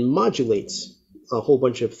and modulates a whole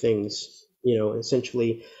bunch of things.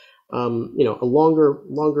 Essentially, a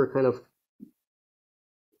longer kind of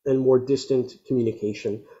and more distant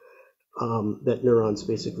communication that neurons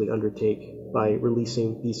basically undertake by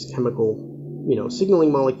releasing these chemical,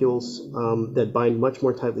 signaling molecules that bind much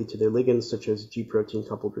more tightly to their ligands, such as G protein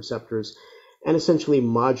coupled receptors, and essentially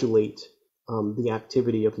modulate the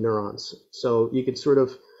activity of neurons. So you could sort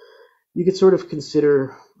of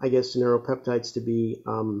consider, I guess, neuropeptides to be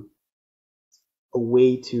a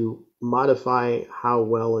way to modify how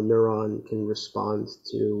well a neuron can respond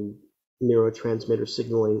to neurotransmitter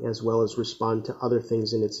signaling, as well as respond to other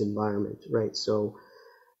things in its environment, right? So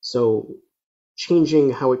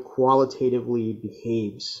changing how it qualitatively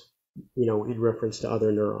behaves, in reference to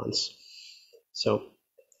other neurons. So,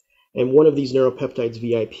 and one of these neuropeptides,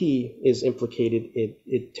 VIP, is implicated.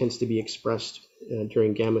 It tends to be expressed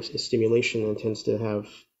during gamma stimulation, and tends to have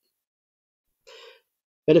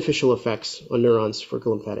beneficial effects on neurons for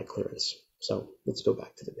glymphatic clearance. So let's go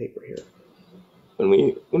back to the paper here.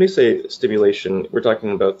 When we say stimulation, we're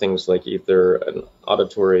talking about things like either an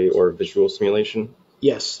auditory or visual stimulation.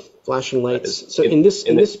 Yes, flashing lights. So in this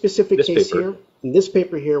specific case here, in this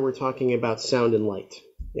paper here, we're talking about sound and light.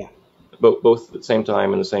 Yeah. Both at the same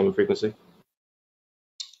time and the same frequency.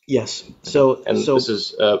 Yes. So this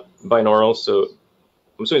is binaural. So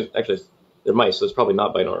I'm assuming actually they're mice, so it's probably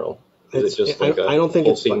not binaural. Is it just like I don't think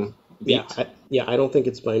it's beat? I don't think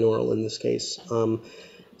it's binaural in this case.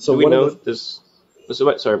 So we know this.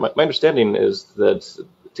 So sorry, my understanding is that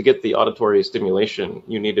to get the auditory stimulation,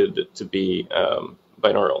 you needed it to be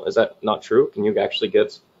binaural. Is that not true? Can you actually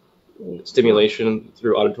get stimulation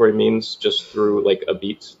through auditory means just through like a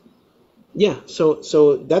beat? Yeah,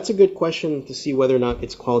 so that's a good question to see whether or not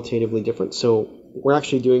it's qualitatively different. So we're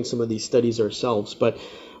actually doing some of these studies ourselves, but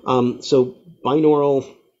so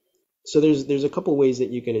binaural. So there's a couple ways that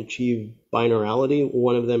you can achieve binaurality.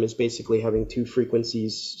 One of them is basically having two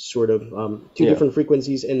frequencies, sort of two different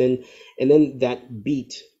frequencies, and then that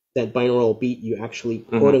beat, that binaural beat, you actually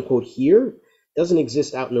quote unquote hear, doesn't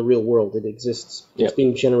exist out in the real world. It exists. It's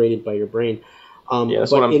being generated by your brain.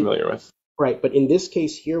 That's what I'm familiar with. Right, but in this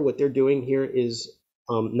case here, what they're doing here is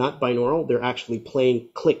not binaural. They're actually playing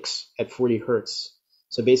clicks at 40 hertz.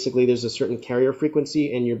 So basically, there's a certain carrier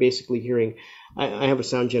frequency, and you're basically hearing. I have a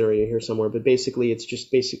sound generator here somewhere, but basically, it's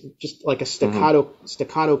just like a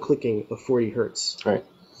staccato clicking of 40 hertz. Right.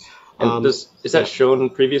 And is that shown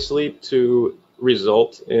previously to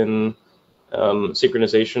result in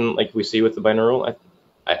synchronization like we see with the binaural?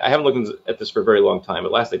 I haven't looked at this for a very long time.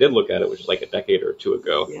 But last I did look at it, which was like a decade or two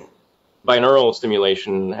ago. Yeah. Binaural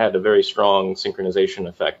stimulation had a very strong synchronization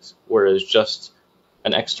effect, whereas just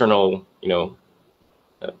an external,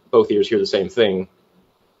 both ears hear the same thing,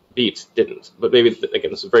 beat didn't. But maybe,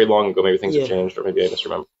 again, this is very long ago, maybe things have changed, or maybe I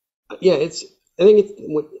misremember. Yeah, I think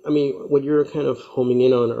what you're kind of homing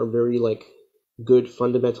in on are very like good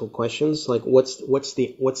fundamental questions. Like what's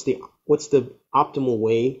the optimal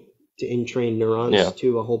way to entrain neurons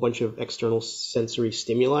to a whole bunch of external sensory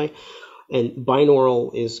stimuli? And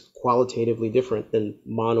binaural is qualitatively different than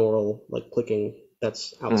monaural, like clicking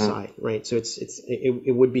that's outside, right? So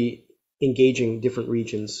it would be engaging different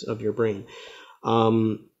regions of your brain.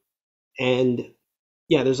 And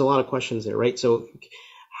yeah, there's a lot of questions there, right? So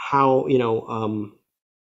how,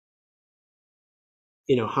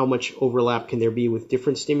 how much overlap can there be with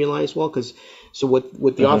different stimuli as well? Because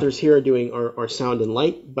what the authors here are doing are sound and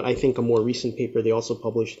light, but I think a more recent paper they also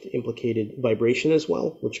published implicated vibration as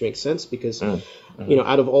well, which makes sense because out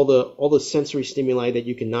of all the sensory stimuli that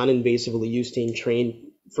you can non-invasively use to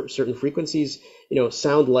entrain for certain frequencies,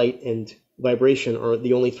 sound, light, and vibration are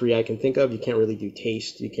the only three I can think of. You can't really do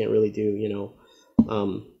taste. You can't really do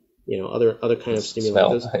other kind of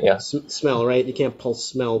stimuli. Smell, right? You can't pulse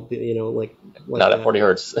smell, like not at 40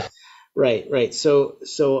 hertz. Right. So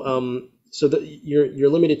you're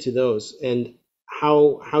limited to those, and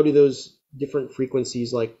how do those different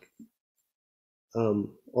frequencies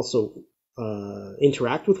also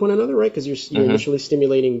interact with one another, right? Because you're initially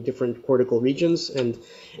stimulating different cortical regions, and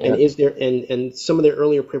is there and some of their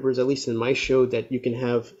earlier papers, at least in my, showed that you can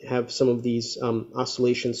have some of these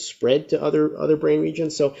oscillations spread to other brain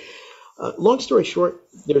regions. So long story short,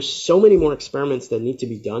 there's so many more experiments that need to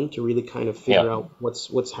be done to really kind of figure out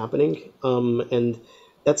what's happening, and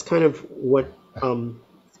that's kind of what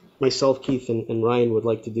myself, Keith, and Ryan would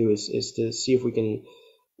like to do is to see if we can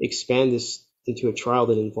expand this into a trial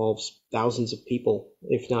that involves thousands of people,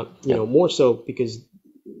 if not more so, because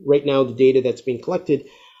right now the data that's being collected,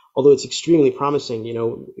 although it's extremely promising,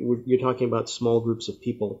 you're talking about small groups of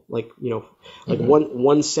people, like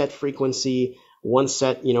one set frequency, one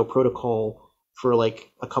set protocol for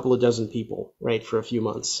like a couple of dozen people, right, for a few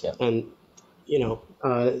months, and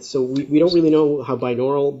so we don't really know how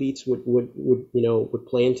binaural beats would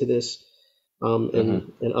play into this,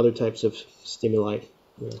 and other types of stimuli.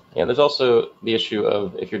 Yeah, there's also the issue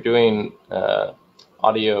of if you're doing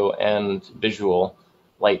audio and visual,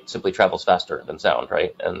 light simply travels faster than sound,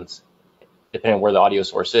 right? And depending on where the audio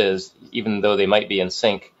source is, even though they might be in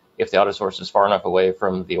sync, if the audio source is far enough away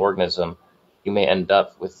from the organism, you may end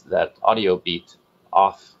up with that audio beat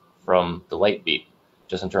off from the light beat,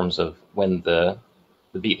 just in terms of when the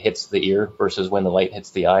beat hits the ear versus when the light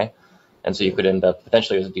hits the eye. And so you could end up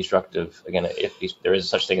potentially with a destructive, again, if there is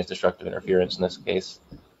such thing as destructive interference in this case.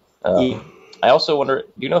 I also wonder,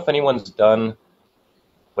 do you know if anyone's done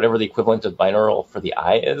whatever the equivalent of binaural for the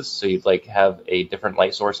eye is? So you'd like have a different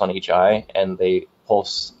light source on each eye and they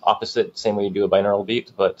pulse opposite, same way you do a binaural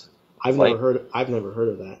beat, but I've never heard of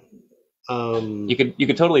that. You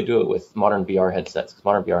could totally do it with modern VR headsets. 'Cause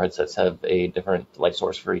modern VR headsets have a different light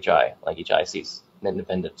source for each eye. Like each eye sees an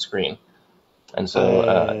independent screen. And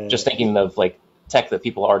so just thinking of like tech that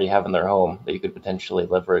people already have in their home that you could potentially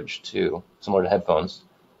leverage to similar to headphones,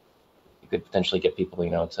 you could potentially get people,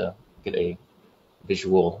 to get a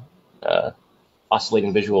visual,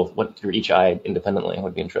 oscillating visual of what through each eye independently. It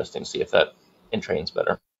would be interesting to see if that entrains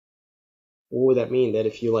better. What would that mean? That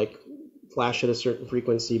if you like flash at a certain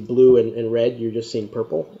frequency, blue and red, you're just seeing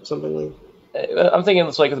purple or something like? I'm thinking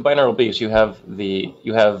it's like with binaural beats. You have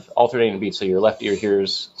alternating beats, so your left ear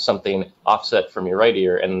hears something offset from your right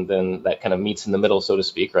ear, and then that kind of meets in the middle, so to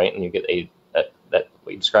speak, right? And you get that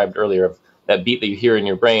what you described earlier of that beat that you hear in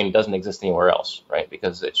your brain doesn't exist anywhere else, right?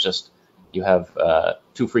 Because it's just you have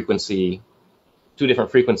two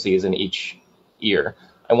different frequencies in each ear.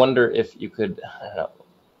 I wonder if you could, I don't know,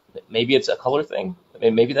 maybe it's a color thing.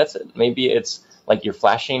 Maybe that's it. Maybe it's like you're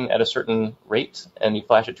flashing at a certain rate and you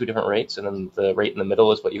flash at two different rates, and then the rate in the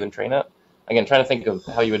middle is what you entrain at. Again, trying to think of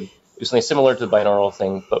how you would do something similar to the binaural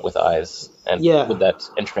thing, but with eyes. And would that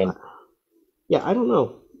entrain? Yeah, I don't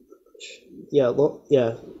know.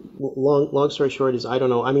 Long story short is I don't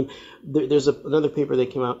know. I mean, there's another paper that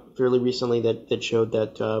came out fairly recently that showed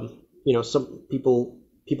that some people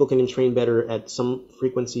can entrain better at some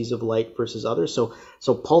frequencies of light versus others. So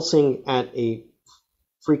pulsing at a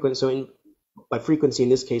frequency. So by frequency in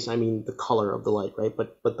this case, I mean the color of the light, right?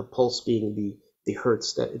 But the pulse being the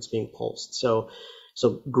hertz that it's being pulsed. So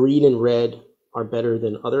green and red are better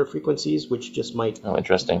than other frequencies, which just might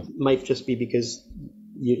just be because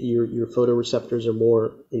your photoreceptors are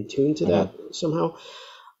more in tune to that somehow.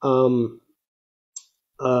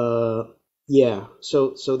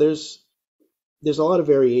 So there's a lot of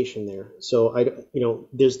variation there. So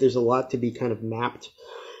there's a lot to be kind of mapped,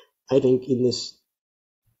 I think, in the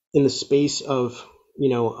space of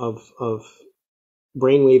brainwave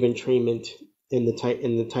entrainment and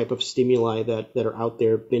the type of stimuli that are out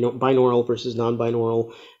there, binaural versus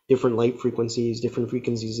non-binaural, different light frequencies, different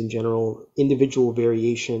frequencies in general, individual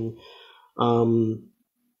variation,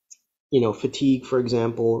 fatigue, for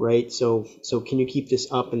example, right? So can you keep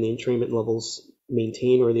this up and the entrainment levels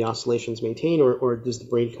maintain or the oscillations maintain, or does the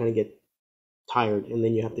brain kind of get tired and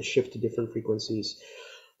then you have to shift to different frequencies?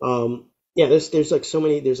 There's like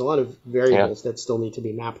there's a lot of variables that still need to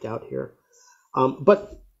be mapped out here.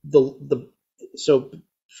 But so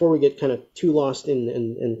before we get kind of too lost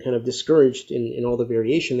and kind of discouraged in all the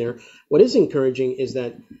variation there, what is encouraging is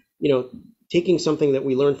that, taking something that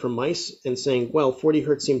we learned from mice and saying, well, 40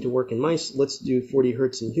 hertz seemed to work in mice, let's do 40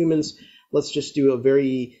 hertz in humans. Let's just do a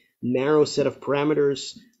very narrow set of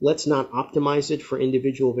parameters. Let's not optimize it for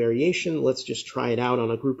individual variation. Let's just try it out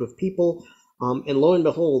on a group of people. And lo and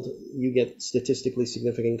behold, you get statistically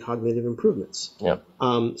significant cognitive improvements. Yeah.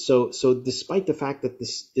 So despite the fact that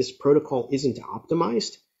this protocol isn't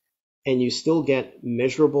optimized, and you still get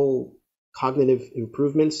measurable cognitive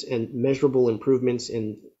improvements and measurable improvements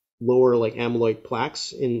in lower like amyloid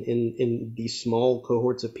plaques in these small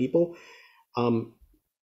cohorts of people,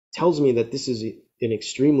 tells me that this is an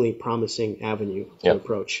extremely promising avenue to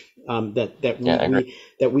approach.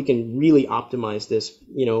 That we can really optimize this,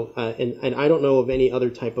 and I don't know of any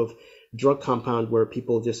other type of drug compound where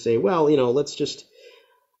people just say, well, let's just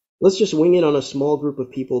wing it on a small group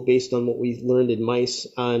of people based on what we learned in mice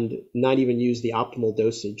and not even use the optimal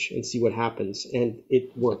dosage and see what happens, and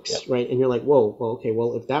it works, right? And you're like, whoa, well, okay,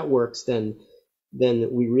 well, if that works, then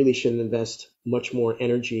we really should invest much more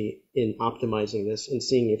energy in optimizing this and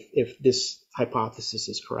seeing if this hypothesis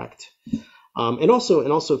is correct. And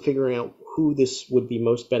also figuring out who this would be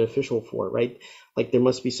most beneficial for, right? Like there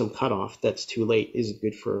must be some cutoff that's too late. Is it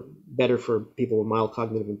better for people with mild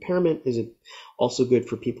cognitive impairment? Is it also good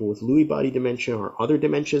for people with Lewy body dementia or other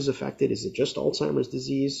dementias affected? Is it just Alzheimer's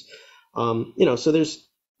disease? So there's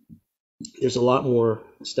a lot more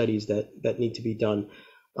studies that need to be done.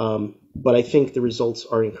 But I think the results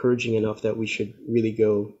are encouraging enough that we should really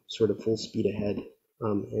go sort of full speed ahead,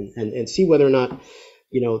 and see whether or not,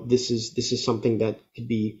 this is something that could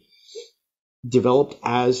be developed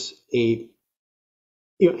as a,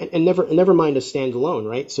 and never mind a standalone,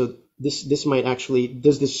 right? So this might actually,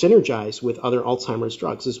 does this synergize with other Alzheimer's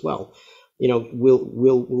drugs as well?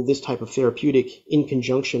 Will this type of therapeutic in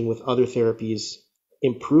conjunction with other therapies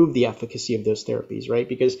improve the efficacy of those therapies, right?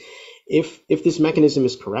 Because if this mechanism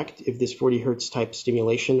is correct, if this 40 hertz type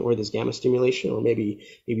stimulation or this gamma stimulation or maybe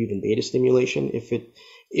even beta stimulation, if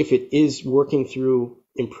it is working through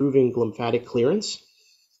improving glymphatic clearance,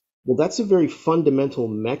 well, that's a very fundamental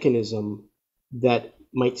mechanism that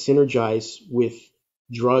might synergize with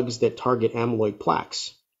drugs that target amyloid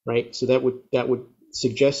plaques, right? So that would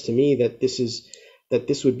suggests to me that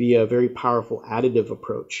this would be a very powerful additive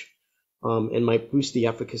approach, and might boost the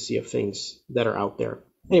efficacy of things that are out there.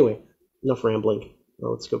 Anyway, enough rambling.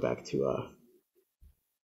 Well, let's go back to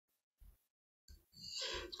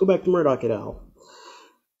Murdoch et al.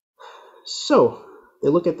 So they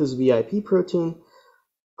look at this VIP protein.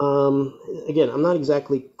 Again, I'm not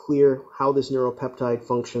exactly clear how this neuropeptide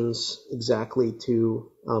functions exactly to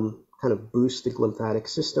kind of boost the glymphatic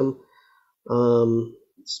system.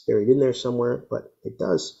 It's buried in there somewhere, but it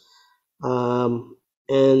does.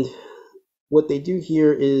 And what they do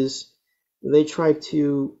here is they try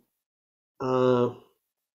to, I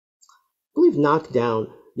believe, knock down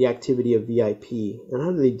the activity of VIP. And how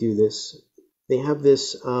do they do this? They have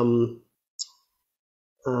this,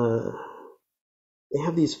 they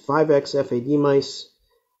have these 5X FAD mice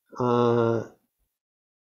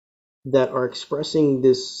that are expressing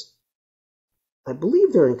this. I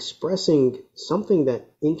believe they're expressing something that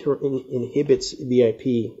inhibits VIP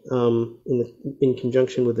in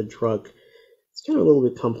conjunction with a drug. It's kind of a little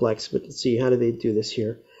bit complex, but let's see, how do they do this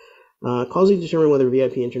here? Causally determine whether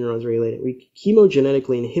VIP interneurons are related. We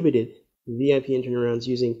chemogenetically inhibited VIP interneurons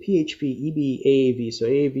using PHP EB AAV, so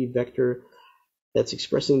AAV vector that's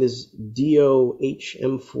expressing this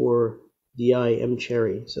DOHM4DI M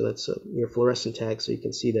cherry. So that's your fluorescent tag, so you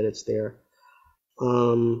can see that it's there.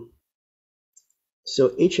 So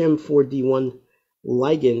HM4D1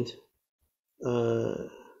 ligand,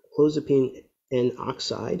 clozapine N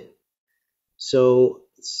oxide. So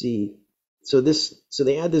let's see. So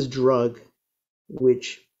they add this drug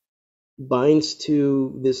which binds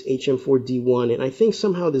to this HM4D1, and I think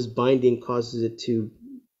somehow this binding causes it to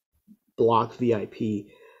block VIP.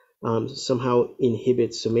 Somehow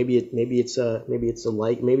inhibits. So maybe it's a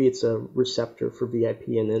receptor for VIP,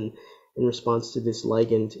 and then in response to this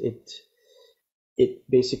ligand, it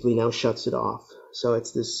basically now shuts it off. So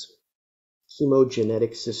it's this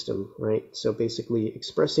chemogenetic system, right? So basically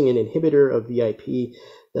expressing an inhibitor of VIP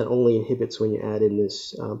that only inhibits when you add in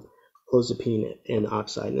this clozapine and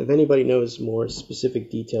oxide. And if anybody knows more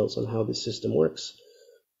specific details on how this system works,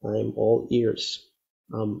 I'm all ears.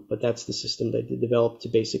 But that's the system that they developed to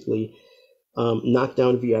basically knock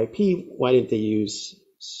down VIP. Why didn't they use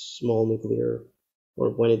small nuclear, or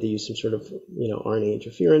why did they use some sort of RNA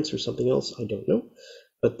interference or something else? I don't know,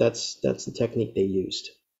 but that's the technique they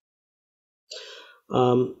used.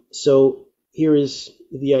 So here is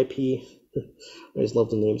VIP. I always love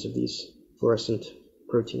the names of these fluorescent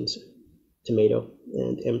proteins, tomato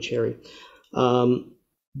and M cherry.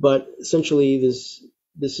 But essentially, this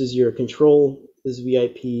is your control. This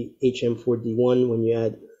VIP HM4D1, when you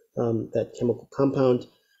add that chemical compound,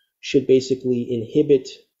 should basically inhibit.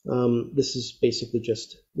 This is basically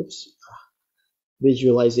just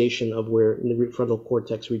visualization of where in the prefrontal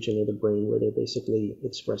cortex region of the brain, where they're basically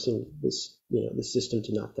expressing this, the system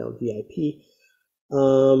to knock down VIP.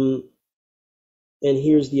 And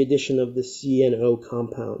here's the addition of the CNO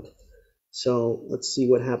compound. So let's see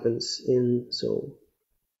what happens in, so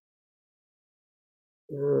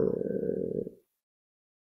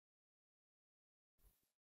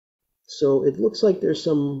it looks like there's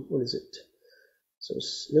some, what is it? So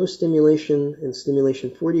no stimulation and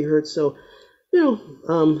stimulation 40 hertz. So,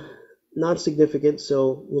 not significant.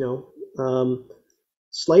 So,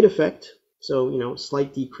 slight effect. So,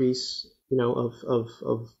 slight decrease, of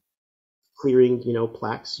clearing,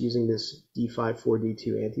 plaques using this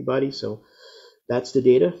D5-4D2 antibody. So that's the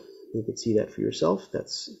data. You can see that for yourself.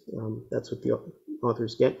 That's what the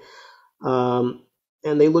authors get.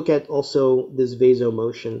 And they look at also this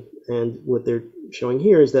vasomotion, and what they're showing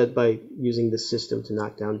here is that by using this system to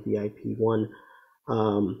knock down VIP1,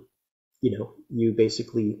 you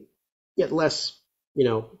basically get less,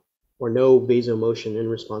 or no vasomotion in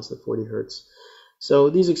response to 40 hertz. So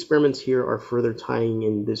these experiments here are further tying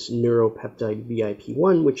in this neuropeptide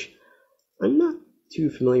VIP1, which I'm not too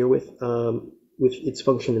familiar with its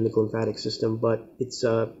function in the glymphatic system, but it's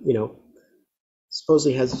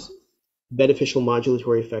supposedly has beneficial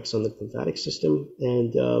modulatory effects on the glymphatic system,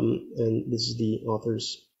 and this is the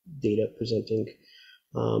author's data presenting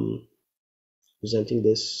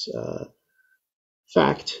this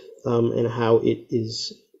fact and how it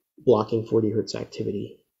is blocking 40 hertz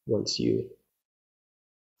activity once you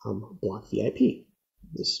block VIP,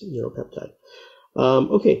 this neuropeptide.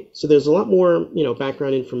 Okay, so there's a lot more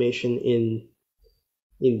background information in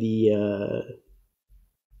the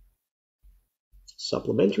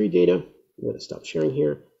supplementary data. I'm going to stop sharing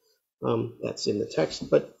here. That's in the text,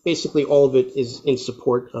 but basically all of it is in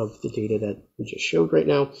support of the data that we just showed right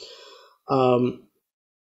now.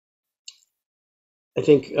 I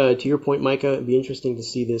think to your point, Micah, it'd be interesting to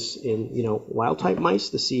see this in wild type mice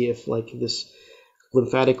to see if like this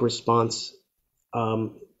lymphatic response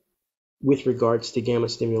with regards to gamma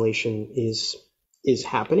stimulation is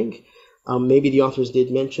happening. Maybe the authors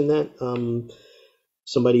did mention that.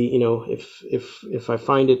 Somebody, if I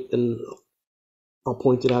find it, then I'll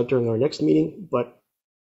point it out during our next meeting. But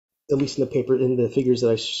at least in the paper, in the figures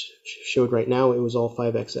that I showed right now, it was all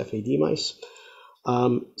 5x FAD mice.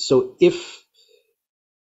 So if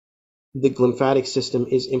the glymphatic system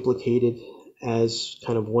is implicated as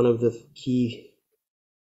kind of one of the key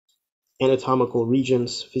anatomical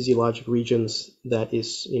regions, physiologic regions that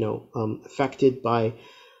is, affected by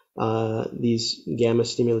these gamma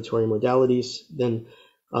stimulatory modalities, then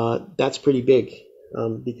that's pretty big,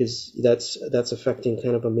 because that's affecting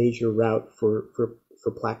kind of a major route for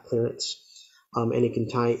plaque clearance, and it can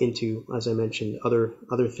tie into, as I mentioned, other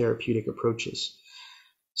therapeutic approaches.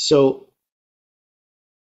 So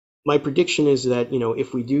my prediction is that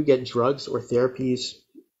if we do get drugs or therapies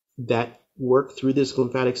that work through this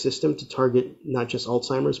lymphatic system to target not just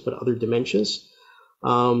Alzheimer's but other dementias,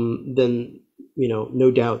 then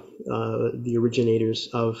no doubt the originators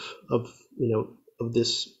of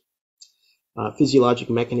this physiologic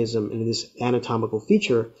mechanism and this anatomical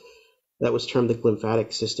feature that was termed the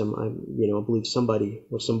glymphatic system, I believe somebody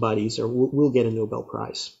or some bodies will get a Nobel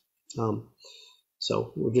Prize.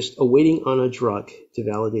 So we're just awaiting on a drug to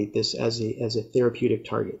validate this as a therapeutic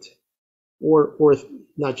target, or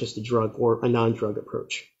not just a drug or a non-drug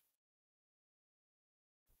approach.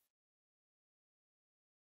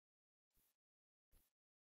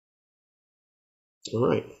 All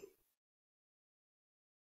right.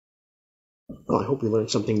 Well, I hope we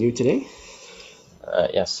learned something new today.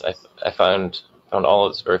 Yes, I found all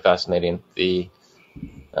of this very fascinating.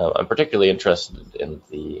 I'm particularly interested in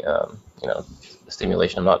the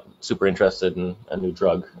stimulation. I'm not super interested in a new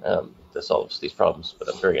drug that solves these problems, but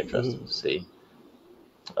I'm very interested to see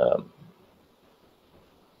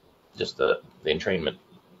just the entrainment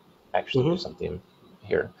actually do something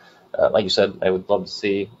here. Like you said, I would love to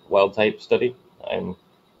see wild type study. I'm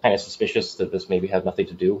kind of suspicious that this maybe has nothing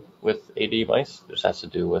to do with AD mice. This has to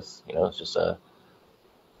do with, it's just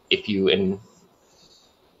if you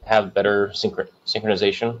have better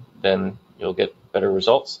synchronization, then you'll get better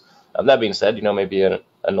results. That being said, maybe a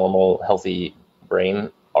normal healthy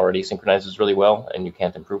brain already synchronizes really well and you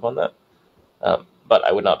can't improve on that. But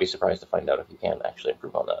I would not be surprised to find out if you can actually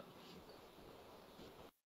improve on that.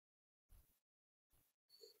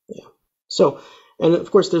 Yeah. So, and of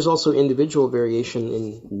course, there's also individual variation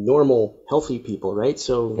in normal, healthy people, right?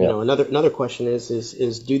 So, another question is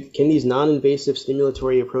can these non-invasive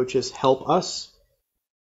stimulatory approaches help us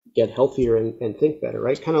get healthier and think better,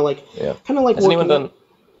 right? Kind of like Has anyone done?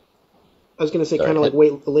 I was going to say kind of like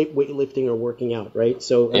weightlifting or working out, right?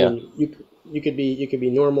 So I mean, you could be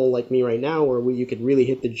normal like me right now, or you could really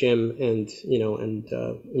hit the gym and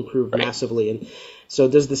improve massively. And so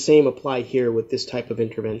does the same apply here with this type of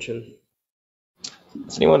intervention?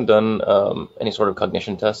 Has anyone done any sort of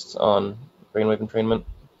cognition tests on brainwave entrainment?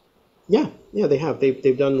 Yeah, they have.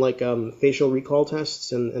 They've done like facial recall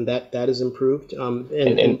tests, and that is improved. In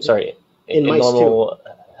mice normal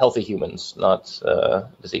too. Healthy humans, not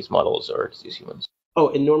disease models or disease humans. Oh,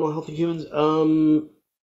 in normal healthy humans, I'm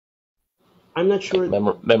not sure.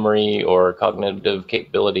 Like memory or cognitive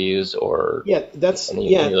capabilities or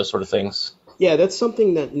any of those sort of things. Yeah, that's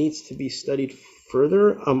something that needs to be studied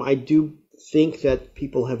further. I do think that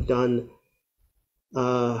people have done.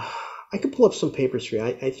 I could pull up some papers for you.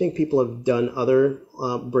 I think people have done other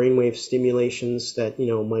brainwave stimulations that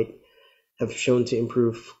might have shown to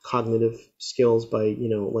improve cognitive skills by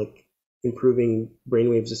like improving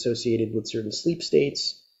brainwaves associated with certain sleep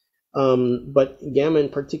states. But gamma in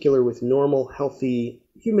particular with normal healthy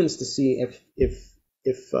humans to see if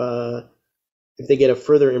they get a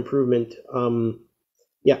further improvement. I'm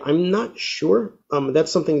not sure.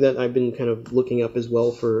 That's something that I've been kind of looking up as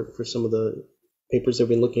well for some of the papers I've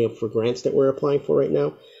been looking up for grants that we're applying for right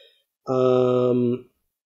now.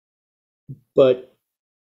 But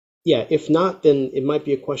yeah, if not, then it might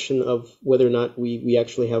be a question of whether or not we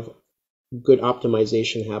actually have good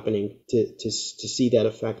optimization happening to see that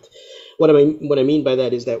effect. What I mean by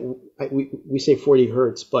that is that we say 40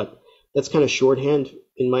 hertz, but that's kind of shorthand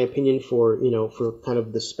in my opinion for kind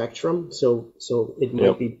of the spectrum. So it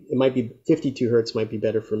might be 52 hertz might be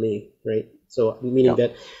better for me, right? So meaning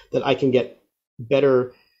that I can get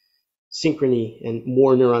better synchrony and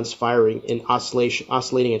more neurons firing and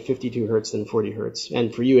oscillating at 52 hertz than 40 hertz.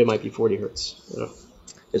 And for you, it might be 40 hertz.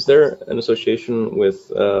 Is there an association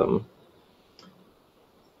with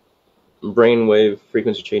brainwave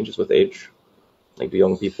frequency changes with age? Like, do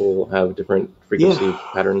young people have different frequency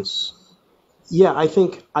patterns? Yeah, I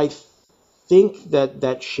think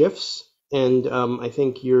that shifts, and I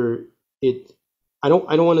think it. I don't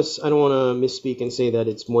want to misspeak and say that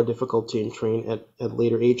it's more difficult to entrain at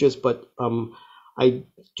later ages, but I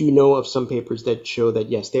do know of some papers that show that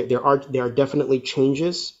yes, there are definitely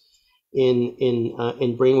changes in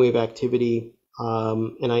brainwave activity,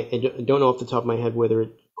 and I don't know off the top of my head whether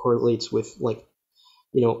it correlates with, like,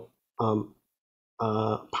 you know,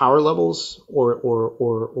 power levels,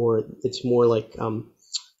 or it's more like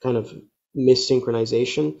kind of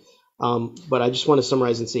missynchronization. But I just want to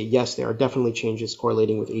summarize and say yes, there are definitely changes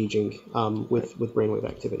correlating with aging, with brainwave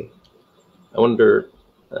activity. I wonder,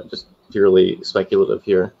 just purely speculative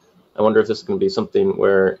here, I wonder if this is going to be something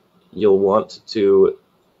where you'll want to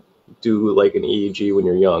do like an EEG when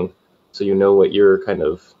you're young, so you know what your kind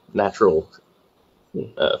of natural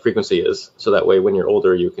frequency is, so that way when you're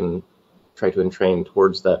older you can try to entrain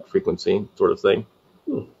towards that frequency sort of thing.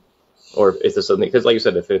 Or if it's something, because like you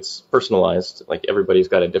said, if it's personalized, like everybody's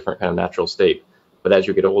got a different kind of natural state, but as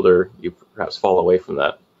you get older, you perhaps fall away from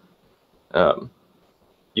that.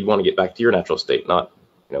 You'd want to get back to your natural state, not,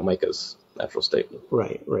 Micah's natural state.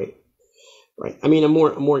 Right. I mean, a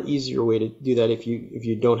more easier way to do that, if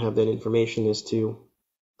you don't have that information, is to,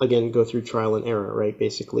 again, go through trial and error, right?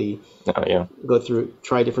 Basically, go through,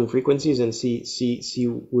 try different frequencies and see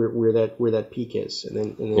where that peak is, and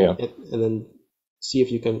then see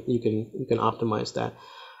if you can optimize that.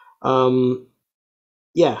 I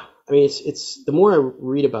mean, it's the more I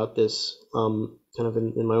read about this, kind of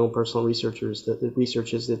in my own personal research is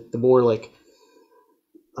that the more, like,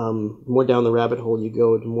 more down the rabbit hole you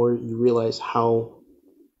go, the more you realize how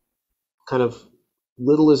kind of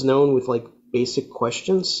little is known with, like, basic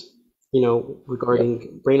questions,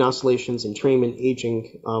 regarding brain oscillations, entrainment,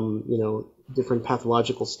 aging, different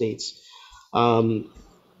pathological states,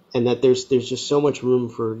 and that there's just so much room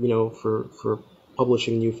for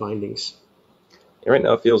publishing new findings. Right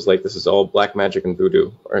now it feels like this is all black magic and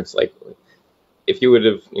voodoo, or it's like, if you would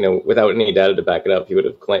have, without any data to back it up, you would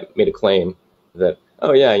have made a claim that,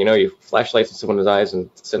 oh yeah, you flash lights in someone's eyes and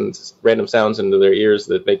send random sounds into their ears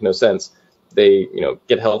that make no sense. They,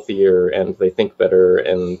 get healthier and they think better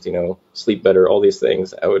and, sleep better, all these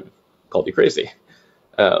things. I would call you crazy.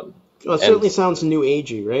 Well, it certainly sounds new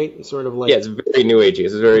agey, right? It's sort of like, yeah, it's very new agey.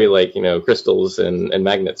 It's very like, crystals and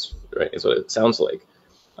magnets, right? Is what it sounds like.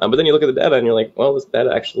 But then you look at the data and you're like, well, this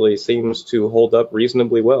data actually seems to hold up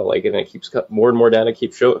reasonably well. Like, and it keeps more and more data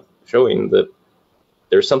keep showing that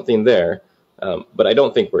there's something there. But I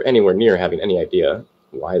don't think we're anywhere near having any idea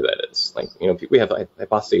why that is. Like, we have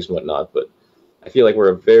hypotheses and whatnot, but I feel like we're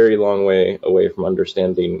a very long way away from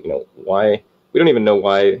understanding, why. We don't even know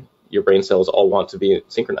why your brain cells all want to be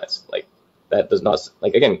synchronized. Like, that does not,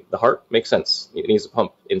 like, again, the heart makes sense. It needs to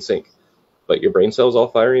pump in sync. But your brain cells all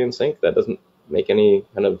firing in sync, that doesn't make any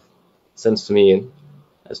kind of sense to me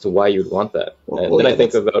as to why you'd want that. And then I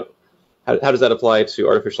think about how does that apply to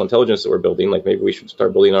artificial intelligence that we're building? Like, maybe we should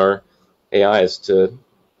start building our AIs to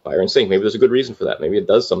fire in sync. Maybe there's a good reason for that. Maybe it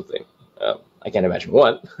does something. I can't imagine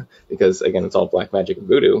what, because again, it's all black magic and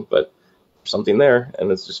voodoo, but there's something there,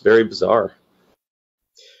 and it's just very bizarre.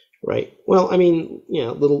 Right. Well, I mean,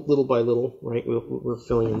 little by little, right? We're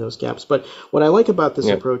filling in those gaps. But what I like about this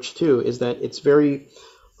approach too is that it's very,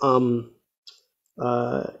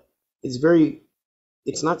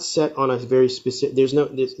 it's not set on a very specific. There's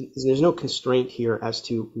no constraint here as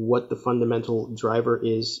to what the fundamental driver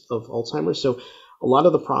is of Alzheimer's. So a lot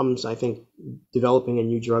of the problems, I think, developing a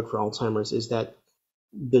new drug for Alzheimer's is that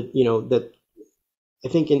that I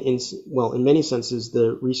think in many senses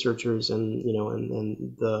the researchers and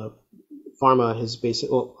the pharma has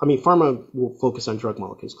basically, pharma will focus on drug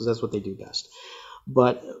molecules because that's what they do best,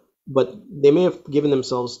 but they may have given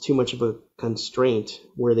themselves too much of a constraint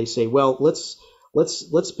where they say, well, let's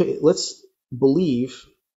believe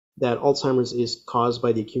that Alzheimer's is caused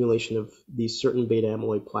by the accumulation of these certain beta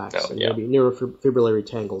amyloid plaques and maybe neurofibrillary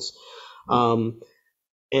tangles,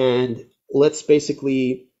 and let's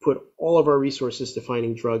basically put all of our resources to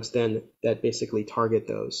finding drugs then that basically target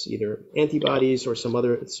those, either antibodies or some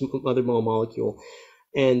other small molecule.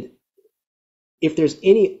 And if there's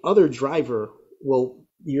any other driver, well,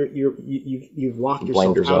 you've locked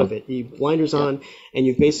yourself out of it. You blinders on, and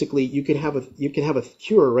you could have a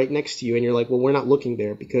cure right next to you, and you're like, well, we're not looking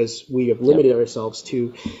there because we have limited ourselves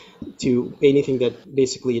to anything that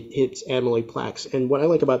basically hits amyloid plaques. And what I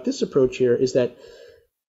like about this approach here is that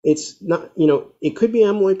it's not, it could be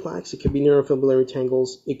amyloid plaques, it could be neurofibrillary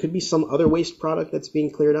tangles, it could be some other waste product that's being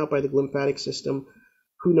cleared out by the lymphatic system.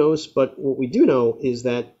 Who knows? But what we do know is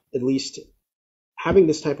that at least having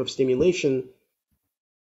this type of stimulation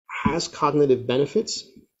has cognitive benefits.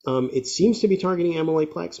 It seems to be targeting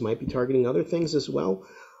amyloid plaques, might be targeting other things as well,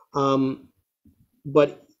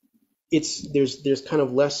 but there's kind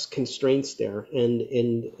of less constraints there, and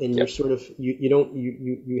you're sort of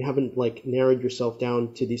you haven't like narrowed yourself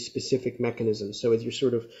down to these specific mechanisms. So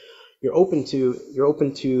you're open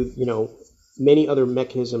to many other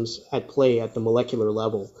mechanisms at play at the molecular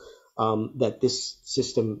level that this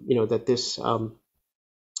system that this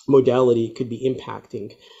modality could be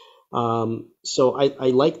impacting. So I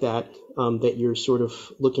like that that you're sort of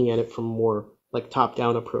looking at it from a more like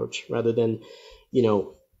top-down approach rather than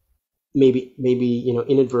maybe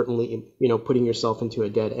inadvertently putting yourself into a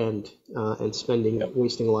dead end and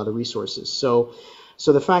wasting a lot of resources. So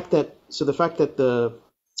the fact that the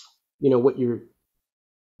what you're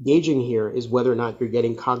gauging here is whether or not you're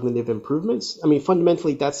getting cognitive improvements. I mean,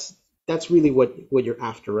 fundamentally, that's really what you're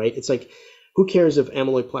after, right? It's like, who cares if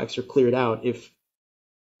amyloid plaques are cleared out if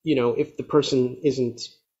the person isn't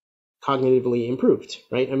cognitively improved,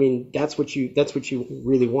 right? I mean, that's what you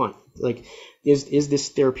really want. Like, is this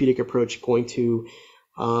therapeutic approach going to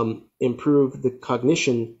improve the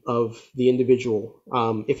cognition of the individual?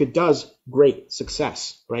 If it does, great,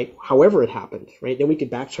 success, right? However it happened, right? Then we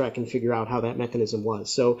could backtrack and figure out how that mechanism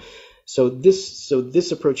was. So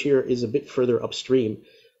this approach here is a bit further upstream.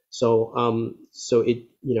 So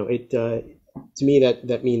to me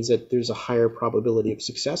that means that there's a higher probability of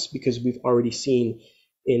success, because we've already seen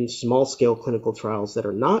in small scale clinical trials that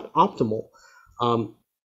are not optimal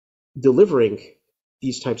delivering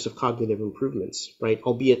these types of cognitive improvements, right?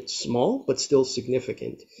 Albeit small, but still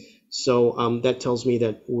significant. So that tells me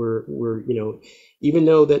that we're even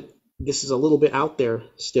though that this is a little bit out there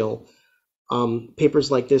still,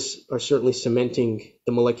 papers like this are certainly cementing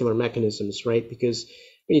the molecular mechanisms, right? Because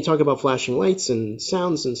when you talk about flashing lights and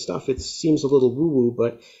sounds and stuff, it seems a little woo-woo,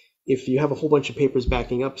 but if you have a whole bunch of papers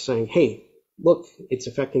backing up saying, hey, look, it's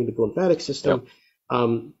affecting the glymphatic system,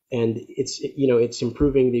 and it's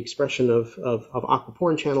improving the expression of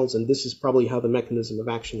aquaporin channels, and this is probably how the mechanism of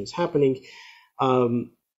action is happening,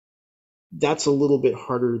 that's a little bit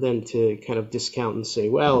harder then to kind of discount and say,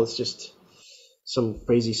 well, it's just some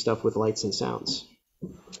crazy stuff with lights and sounds.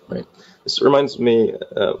 Right. This reminds me,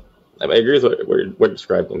 I agree with what we're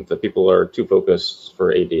describing, that people are too focused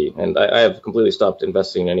for AD, and I have completely stopped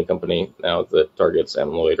investing in any company now that targets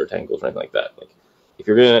amyloid or tangles or anything like that. Like, if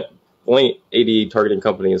you're gonna, only AD targeting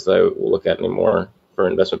companies that I will look at anymore for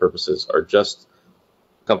investment purposes are just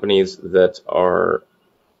companies that are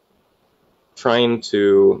trying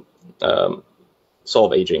to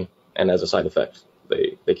solve aging, and as a side effect,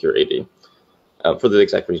 they cure AD. For the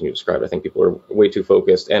exact reason you described, I think people are way too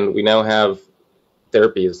focused, and we now have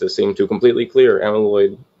therapies that seem to completely clear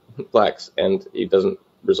amyloid plaques, and it doesn't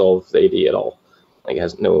resolve the AD at all. Like, it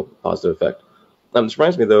has no positive effect. This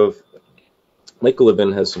reminds me, though, of Michael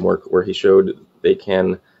Levin has some work where he showed they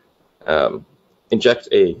can inject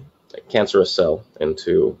a cancerous cell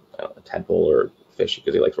into a tadpole or fish,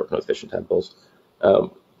 because he likes working with fish and tadpoles.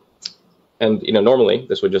 And normally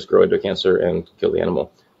this would just grow into a cancer and kill the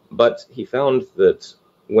animal. But he found that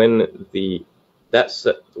when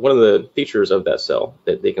one of the features of that cell,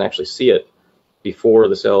 that they can actually see it before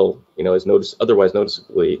the cell, is otherwise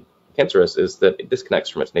noticeably cancerous, is that it disconnects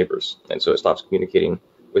from its neighbors, and so it stops communicating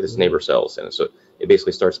with its neighbor cells, and so it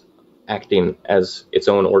basically starts acting as its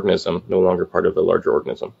own organism, no longer part of a larger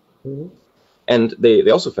organism. Mm-hmm. And they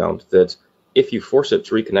also found that if you force it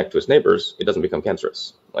to reconnect to its neighbors, it doesn't become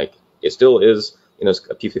cancerous. Like, it still is, a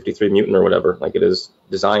P53 mutant or whatever. Like, it is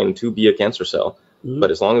designed to be a cancer cell. Mm-hmm.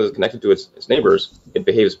 But as long as it's connected to its neighbors, it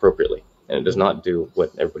behaves appropriately, and it does not do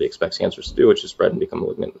what everybody expects cancers to do, which is spread and become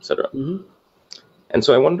malignant, etc. Mm-hmm. And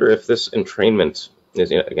so I wonder if this entrainment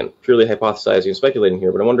is, again, purely hypothesizing and speculating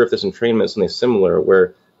here, but I wonder if this entrainment is something similar,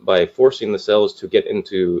 where by forcing the cells to get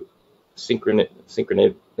into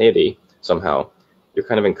synchronicity somehow, you're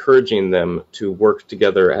kind of encouraging them to work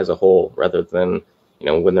together as a whole, rather than,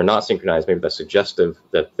 when they're not synchronized, maybe that's suggestive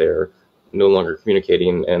that they're no longer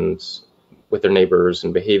communicating and with their neighbors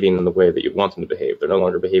and behaving in the way that you want them to behave. They're no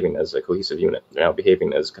longer behaving as a cohesive unit. They're now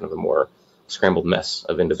behaving as kind of a more scrambled mess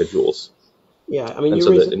of individuals. Yeah, I mean, and so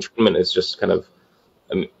the entrainment is just kind of,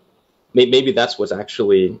 maybe that's what's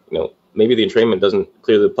actually, maybe the entrainment doesn't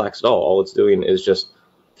clear the plaques at all. All it's doing is just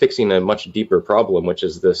fixing a much deeper problem, which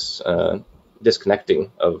is this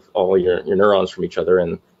disconnecting of all your neurons from each other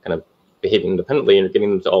and kind of behaving independently, and you're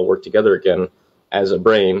getting them to all work together again as a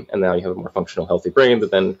brain, and now you have a more functional, healthy brain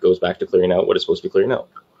that then goes back to clearing out what it's supposed to be clearing out.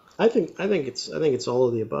 I think it's all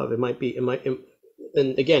of the above. It might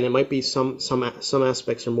and again, it might be some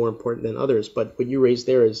aspects are more important than others, but what you raised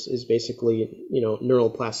there is basically, neural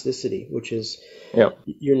plasticity, which is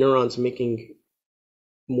your neurons making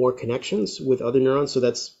more connections with other neurons. So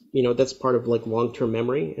that's part of like long-term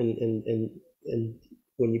memory, and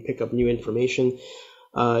when you pick up new information,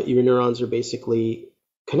 your neurons are basically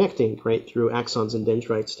connecting right through axons and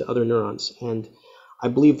dendrites to other neurons, and I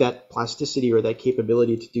believe that plasticity or that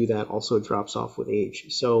capability to do that also drops off with age.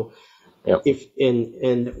 So if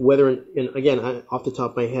and whether, and again, off the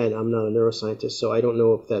top of my head, I'm not a neuroscientist, so I don't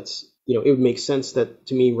know if that's, it would make sense that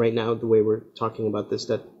to me right now, the way we're talking about this,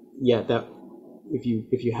 that if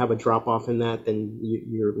you have a drop off in that, then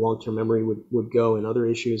your long-term memory would go, and other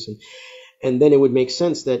issues, and then it would make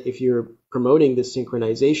sense that if you're promoting this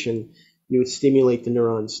synchronization, you would stimulate the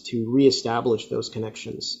neurons to reestablish those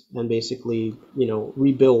connections and basically,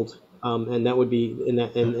 rebuild, and that would be and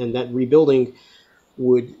that rebuilding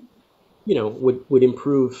would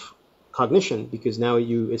improve cognition, because now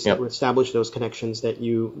you establish those connections that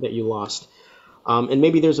you lost. And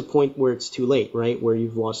maybe there's a point where it's too late, right? Where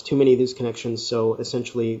you've lost too many of these connections, so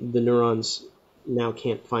essentially the neurons now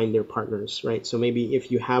can't find their partners, right? So maybe if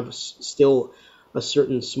you have still a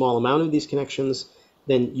certain small amount of these connections,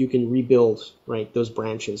 then you can rebuild, right, those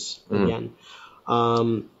branches again.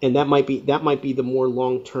 And that might be the more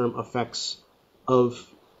long-term effects of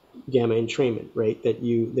gamma entrainment, right? That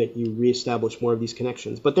you reestablish more of these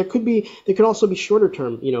connections. But there could also be shorter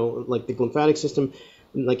term, like the glymphatic system.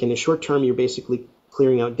 Like in the short term, you're basically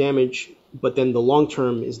clearing out damage, but then the long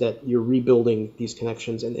term is that you're rebuilding these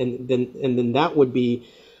connections, and then that would be,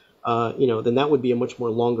 then that would be a much more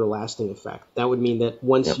longer lasting effect. That would mean that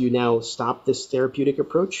once you now stop this therapeutic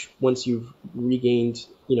approach, once you've regained,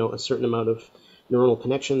 a certain amount of neuronal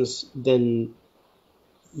connections, then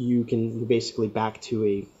you're basically back to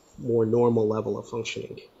a more normal level of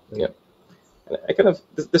functioning. Right? Yeah, and I kind of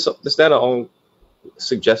this data all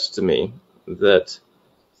suggests to me that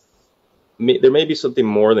there may be something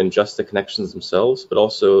more than just the connections themselves, but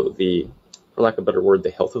also for lack of a better word, the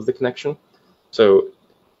health of the connection. So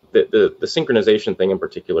the synchronization thing in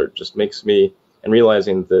particular just makes me, and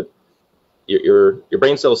realizing that your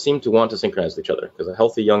brain cells seem to want to synchronize with each other, because a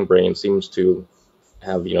healthy young brain seems to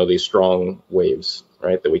have these strong waves,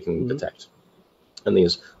 right, that we can detect, and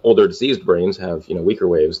these older diseased brains have weaker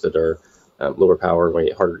waves that are lower power, way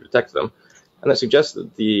harder to detect them, and that suggests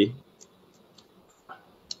that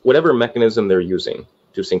whatever mechanism they're using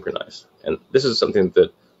to synchronize, and this is something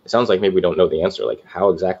that it sounds like maybe we don't know the answer, like how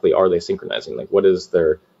exactly are they synchronizing, like what is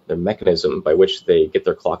their mechanism by which they get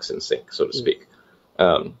their clocks in sync, so to speak.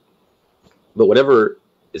 But whatever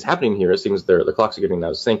is happening here, it seems their clocks are getting out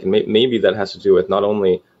of sync, and maybe that has to do with not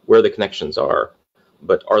only where the connections are,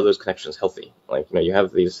 but are those connections healthy? Like, you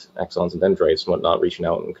have these axons and dendrites and whatnot reaching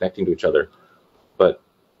out and connecting to each other, but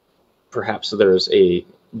perhaps there's a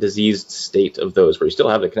diseased state of those where you still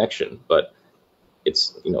have the connection, but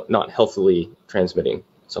it's not healthily transmitting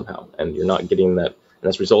somehow, and you're not getting that, and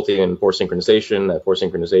that's resulting in poor synchronization. That poor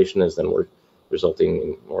synchronization is then resulting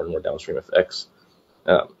in more and more downstream effects.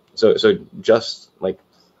 So just like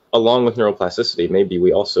along with neuroplasticity, maybe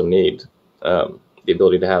we also need the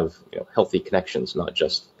ability to have healthy connections, not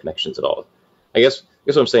just connections at all. I guess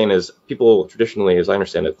what I'm saying is, people traditionally, as I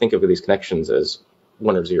understand it, think of these connections as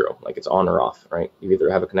 1 or 0, like it's on or off, right? You either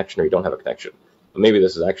have a connection or you don't have a connection. But maybe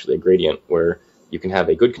this is actually a gradient where you can have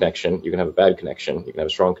a good connection, you can have a bad connection, you can have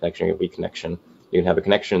a strong connection, you can have a weak connection, you can have a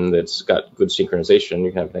connection that's got good synchronization, you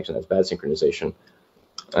can have a connection that's bad synchronization,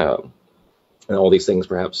 and all these things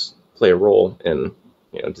perhaps play a role in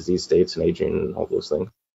disease states and aging and all those things.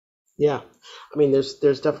 Yeah, I mean, there's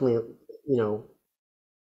definitely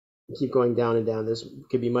keep going down and down. There's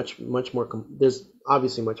could be much more. There's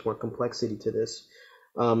obviously much more complexity to this.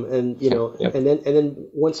 And then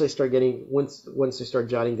once I start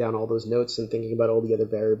jotting down all those notes and thinking about all the other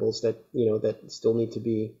variables that that still need to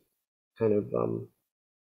be kind of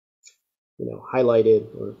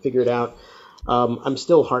highlighted or figured out, I'm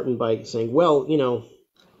still heartened by saying, well,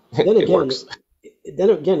 then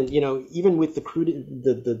again, even with the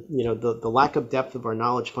the lack of depth of our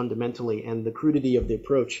knowledge fundamentally and the crudity of the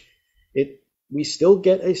approach, we still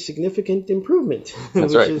get a significant improvement,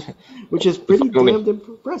 which is pretty damned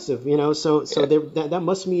impressive, So that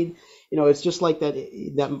must mean, it's just like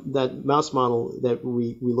that mouse model that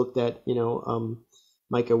we looked at,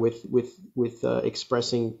 Micah, with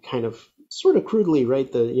expressing kind of sort of crudely,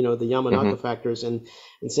 right, the Yamanaka factors and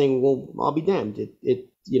saying, well, I'll be damned,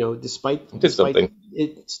 despite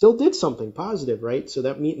it still did something positive, right? So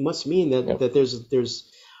that must mean that there's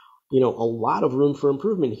a lot of room for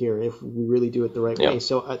improvement here if we really do it the right way.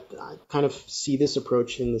 So I kind of see this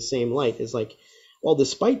approach in the same light as like, well,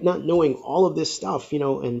 despite not knowing all of this stuff,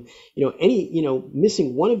 and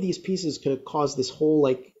missing one of these pieces could have caused this whole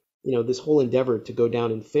this whole endeavor to go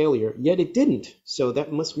down in failure. Yet it didn't. So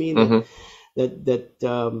that must mean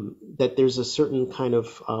that there's a certain kind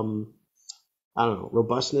of I don't know,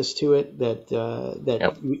 robustness to it that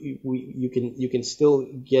you can still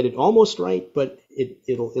get it almost right, but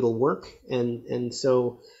it'll work. And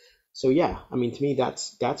so yeah, I mean, to me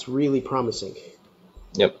that's really promising.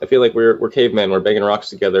 Yep, I feel like we're cavemen. We're banging rocks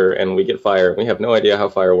together, and we get fire. We have no idea how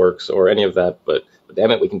fire works or any of that, but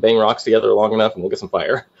damn it, we can bang rocks together long enough, and we'll get some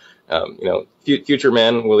fire. Future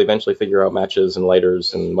man will eventually figure out matches and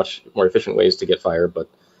lighters and much more efficient ways to get fire. But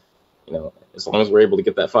as long as we're able to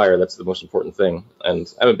get that fire, that's the most important thing.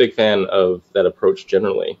 And I'm a big fan of that approach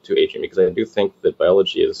generally to aging, because I do think that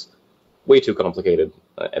biology is way too complicated.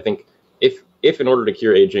 I think if in order to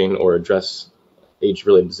cure aging or address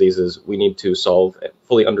age-related diseases, we need to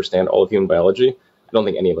fully understand all of human biology, I don't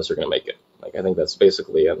think any of us are going to make it. I think that's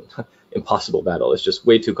basically an impossible battle. It's just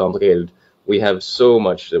way too complicated. We have so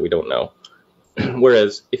much that we don't know.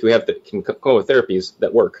 Whereas if we can come up with therapies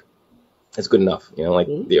that work, it's good enough. The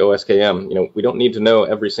OSKM, we don't need to know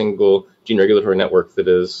every single gene regulatory network that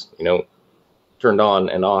is, turned on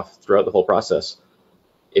and off throughout the whole process.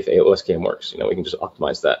 If OSKM works, we can just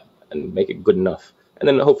optimize that and make it good enough. And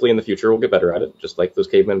then hopefully in the future we'll get better at it, just like those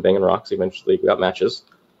cavemen banging rocks. Eventually we got matches,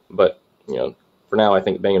 but for now I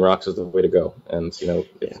think banging rocks is the way to go. And brainwave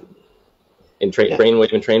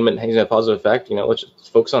entrainment has a positive effect. Let's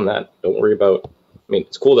just focus on that. Don't worry about. I mean,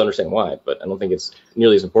 it's cool to understand why, but I don't think it's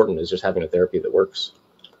nearly as important as just having a therapy that works.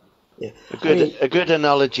 Yeah, a good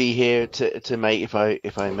analogy here to make,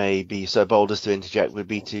 if I may be so bold as to interject, would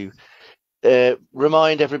be to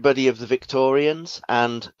remind everybody of the Victorians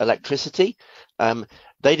and electricity.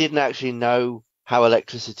 They didn't actually know how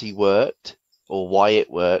electricity worked or why it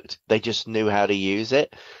worked. They just knew how to use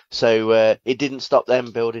it. So it didn't stop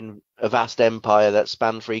them building a vast empire that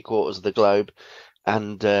spanned 3/4 of the globe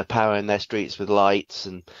and powering their streets with lights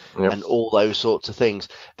and all those sorts of things.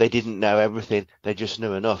 They didn't know everything. They just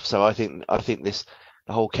knew enough. So I think the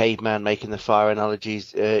whole caveman making the fire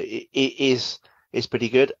analogies is pretty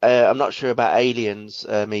good. I'm not sure about aliens,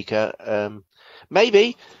 Mika.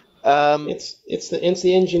 Maybe. It's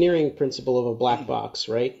the engineering principle of a black box,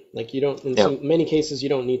 right? Like in many cases you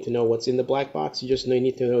don't need to know what's in the black box. You just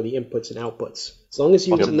need to know the inputs and outputs. As long as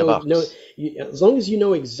as long as you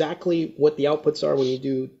know exactly what the outputs are when you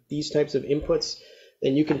do these types of inputs,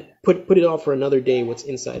 then you can put it off for another day what's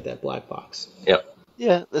inside that black box. Yep.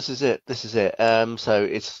 Yeah, this is it. So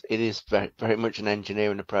it is very, very much an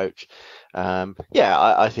engineering approach.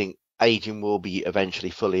 I think aging will be eventually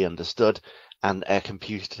fully understood, and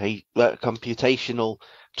computational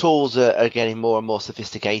tools are getting more and more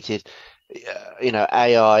sophisticated.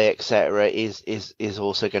 AI, etc., is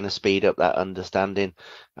also going to speed up that understanding.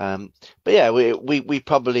 But yeah, we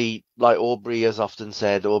probably, like Aubrey has often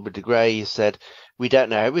said, Aubrey de Grey has said, we don't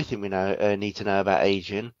know everything we need to know about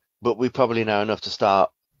aging, but we probably know enough to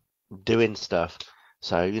start doing stuff.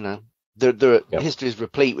 So history is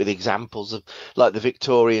replete with examples of, like the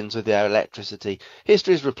Victorians with their electricity.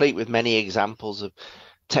 History is replete with many examples of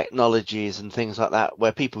technologies and things like that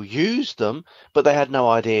where people used them, but they had no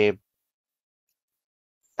idea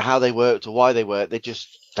how they worked or why they worked. They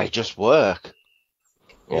just work.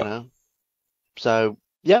 So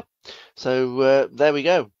there we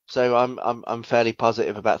go. So I'm fairly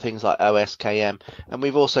positive about things like OSKM, and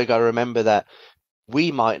we've also got to remember that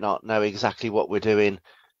we might not know exactly what we're doing,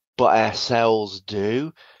 but our cells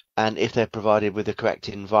do, and if they're provided with the correct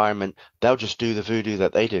environment, they'll just do the voodoo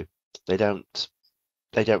that they do. They don't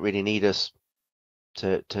really need us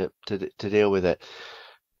to deal with it,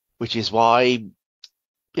 which is why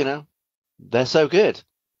they're so good.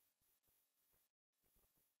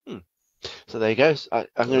 So there you go.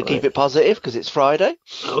 I'm going to keep it positive because it's Friday.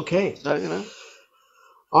 Okay. So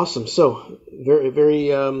awesome. So very,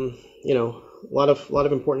 very a lot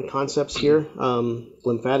of important concepts here.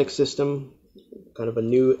 Lymphatic system, kind of a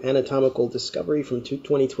new anatomical discovery from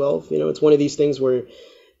 2012. It's one of these things where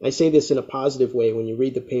I say this in a positive way. When you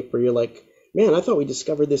read the paper, you're like, man, I thought we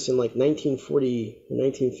discovered this in like 1940 or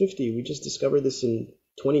 1950. We just discovered this in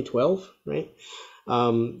 2012, right?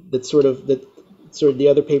 That's sort of the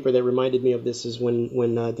other paper that reminded me of this is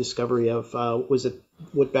when discovery of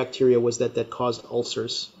what bacteria was that caused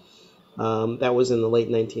ulcers. That was in the late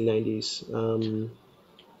 1990s.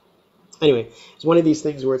 Anyway, it's one of these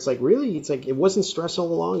things where it's like, really? It's like, it wasn't stress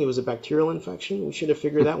all along. It was a bacterial infection. We should have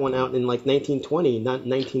figured that one out in like 1920, not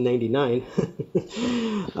 1999.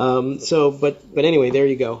 But anyway, there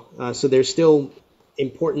you go. So there's still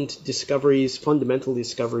important discoveries, fundamental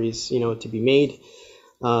discoveries, to be made.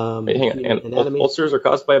 Wait, hang on. And Anatomy. ulcers are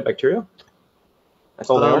caused by a bacteria? That's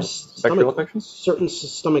all they are? Bacterial infections? Certain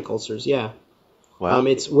stomach ulcers, yeah. Wow.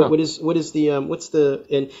 It's what is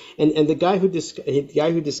the guy who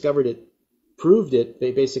discovered it proved it.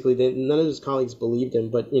 Basically, none of his colleagues believed him,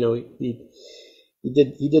 but he did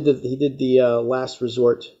the last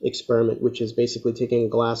resort experiment, which is basically taking a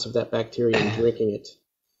glass of that bacteria and drinking it,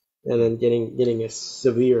 and then getting a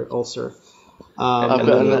severe ulcer. And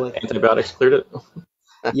then antibiotics cleared it?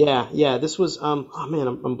 Yeah. This was oh man,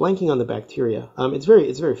 I'm blanking on the bacteria. It's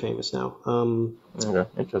very famous now. Okay,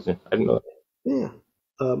 interesting. I didn't know that. Yeah.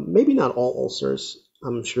 Maybe not all ulcers.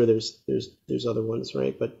 I'm sure there's other ones,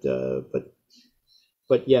 right? But a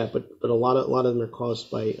lot of them are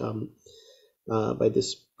caused by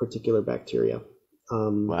this particular bacteria.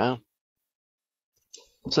 Wow.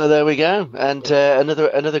 So there we go, and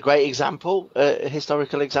another great example, a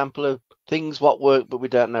historical example of things what work but we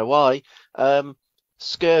don't know why.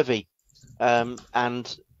 Scurvy,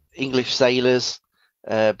 and English sailors,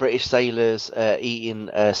 British sailors eating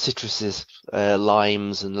citruses,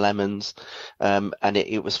 limes and lemons, and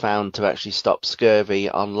it was found to actually stop scurvy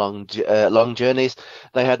on long journeys.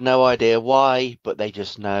 They had no idea why, but they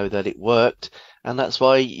just know that it worked, and that's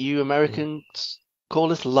why you Americans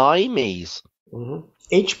call us limeys. Mm-hmm.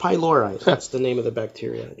 H. pylori, that's the name of the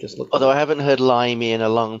bacteria. Although I haven't heard limey in a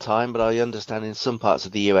long time, but I understand in some parts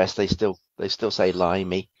of the US they still say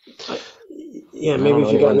limey. Yeah, maybe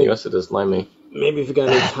if you got in the US it is limey. Maybe if you got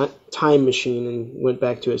a time machine and went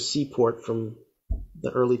back to a seaport from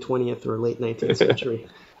the early 20th or late 19th century.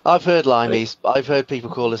 I've heard limeys. I've heard people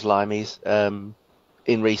call us limeys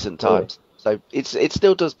in recent times. So it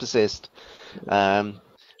still does persist.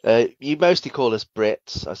 You mostly call us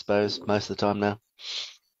Brits, I suppose, most of the time now.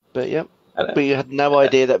 But yeah, but you had no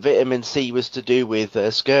idea that vitamin C was to do with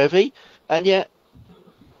scurvy, and yet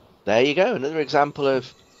there you go, another example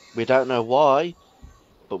of we don't know why,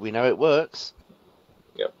 but we know it works.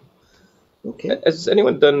 Yep. Okay. Has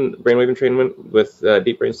anyone done brainwave entrainment with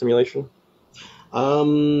deep brain stimulation?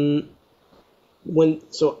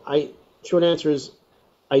 Short answer is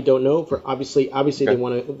I don't know. For obviously okay. They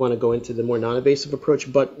want to go into the more non-invasive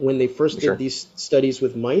approach, but when they first did these studies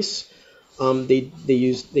with mice, they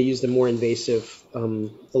used a more invasive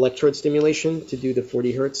electrode stimulation to do the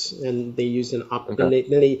 40 hertz, and they used then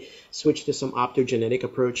they switched to some optogenetic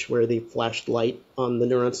approach where they flashed light on the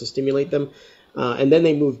neurons to stimulate them, and then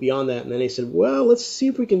they moved beyond that, and then they said, well, let's see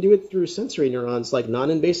if we can do it through sensory neurons, like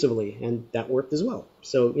non-invasively, and that worked as well.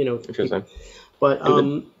 So interesting. But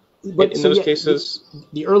in those cases,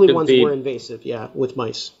 the early ones were invasive, with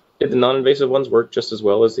mice. Did the non-invasive ones work just as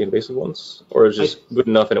well as the invasive ones, or is it just good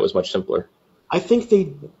enough and it was much simpler? I think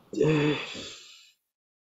they.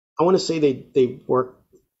 I want to say they work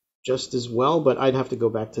just as well, but I'd have to go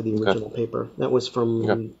back to the original paper. That was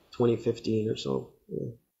from 2015 or so.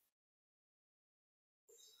 Yeah.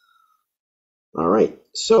 All right,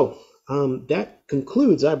 so that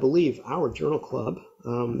concludes, I believe, our journal club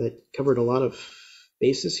that covered a lot of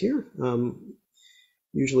bases here.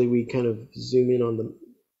 Usually we kind of zoom in on the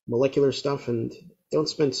molecular stuff and don't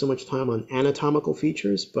spend so much time on anatomical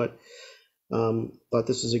features, but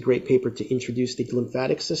this is a great paper to introduce the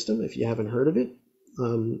glymphatic system if you haven't heard of it.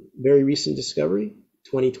 Very recent discovery,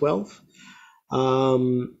 2012.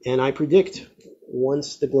 And I predict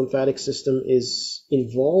once the glymphatic system is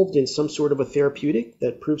involved in some sort of a therapeutic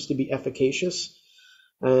that proves to be efficacious,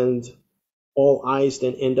 and all eyes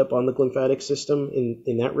then end up on the glymphatic system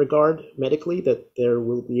in that regard medically, that there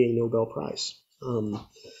will be a Nobel Prize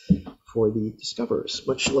for the discoverers,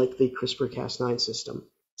 much like the CRISPR-Cas9 system.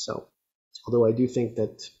 So, although I do think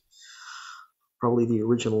that probably the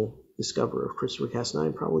original discoverer of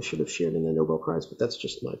CRISPR-Cas9 probably should have shared in the Nobel Prize, but that's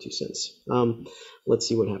just my 2 cents. Let's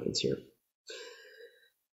see what happens here.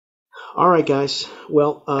 All right, guys.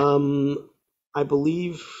 Well, I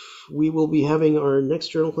believe we will be having our next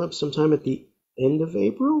journal club sometime at the end of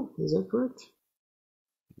April. Is that correct?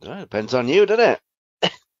 Depends on you, doesn't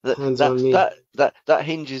it? That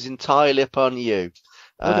hinges entirely upon you.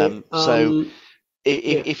 Okay. So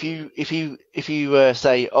if you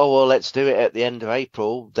say, oh well, let's do it at the end of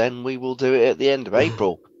April, then we will do it at the end of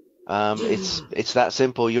April. It's that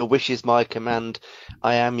simple. Your wish is my command.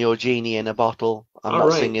 I am your genie in a bottle. I'm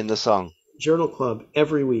not singing the song. Journal club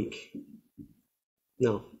every week.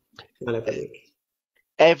 No, not every week.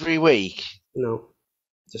 Every week? No,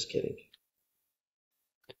 just kidding.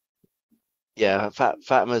 Yeah,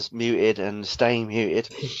 Fatima's muted and staying muted.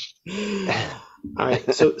 All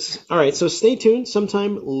right, so stay tuned.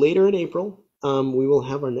 Sometime later in April, we will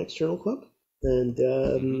have our next journal club.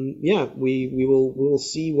 And yeah, we will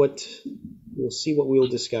see what we will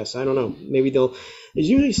discuss. I don't know. Maybe there's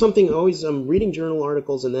usually something always. I'm reading journal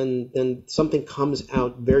articles, and then something comes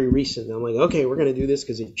out very recent. And I'm like, okay, we're gonna do this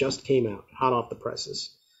because it just came out, hot off the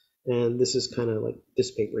presses. And this is kind of like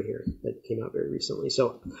this paper here that came out very recently.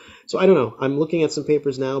 So I don't know. I'm looking at some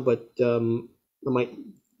papers now, but I might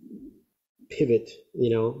pivot,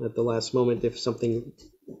 at the last moment if something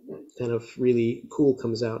kind of really cool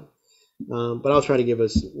comes out. But I'll try to give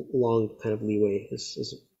us long kind of leeway,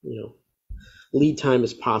 as lead time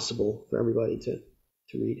as possible for everybody to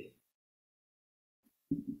read.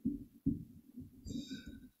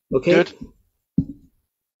 Okay. Good.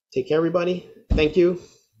 Take care, everybody. Thank you.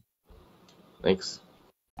 Thanks.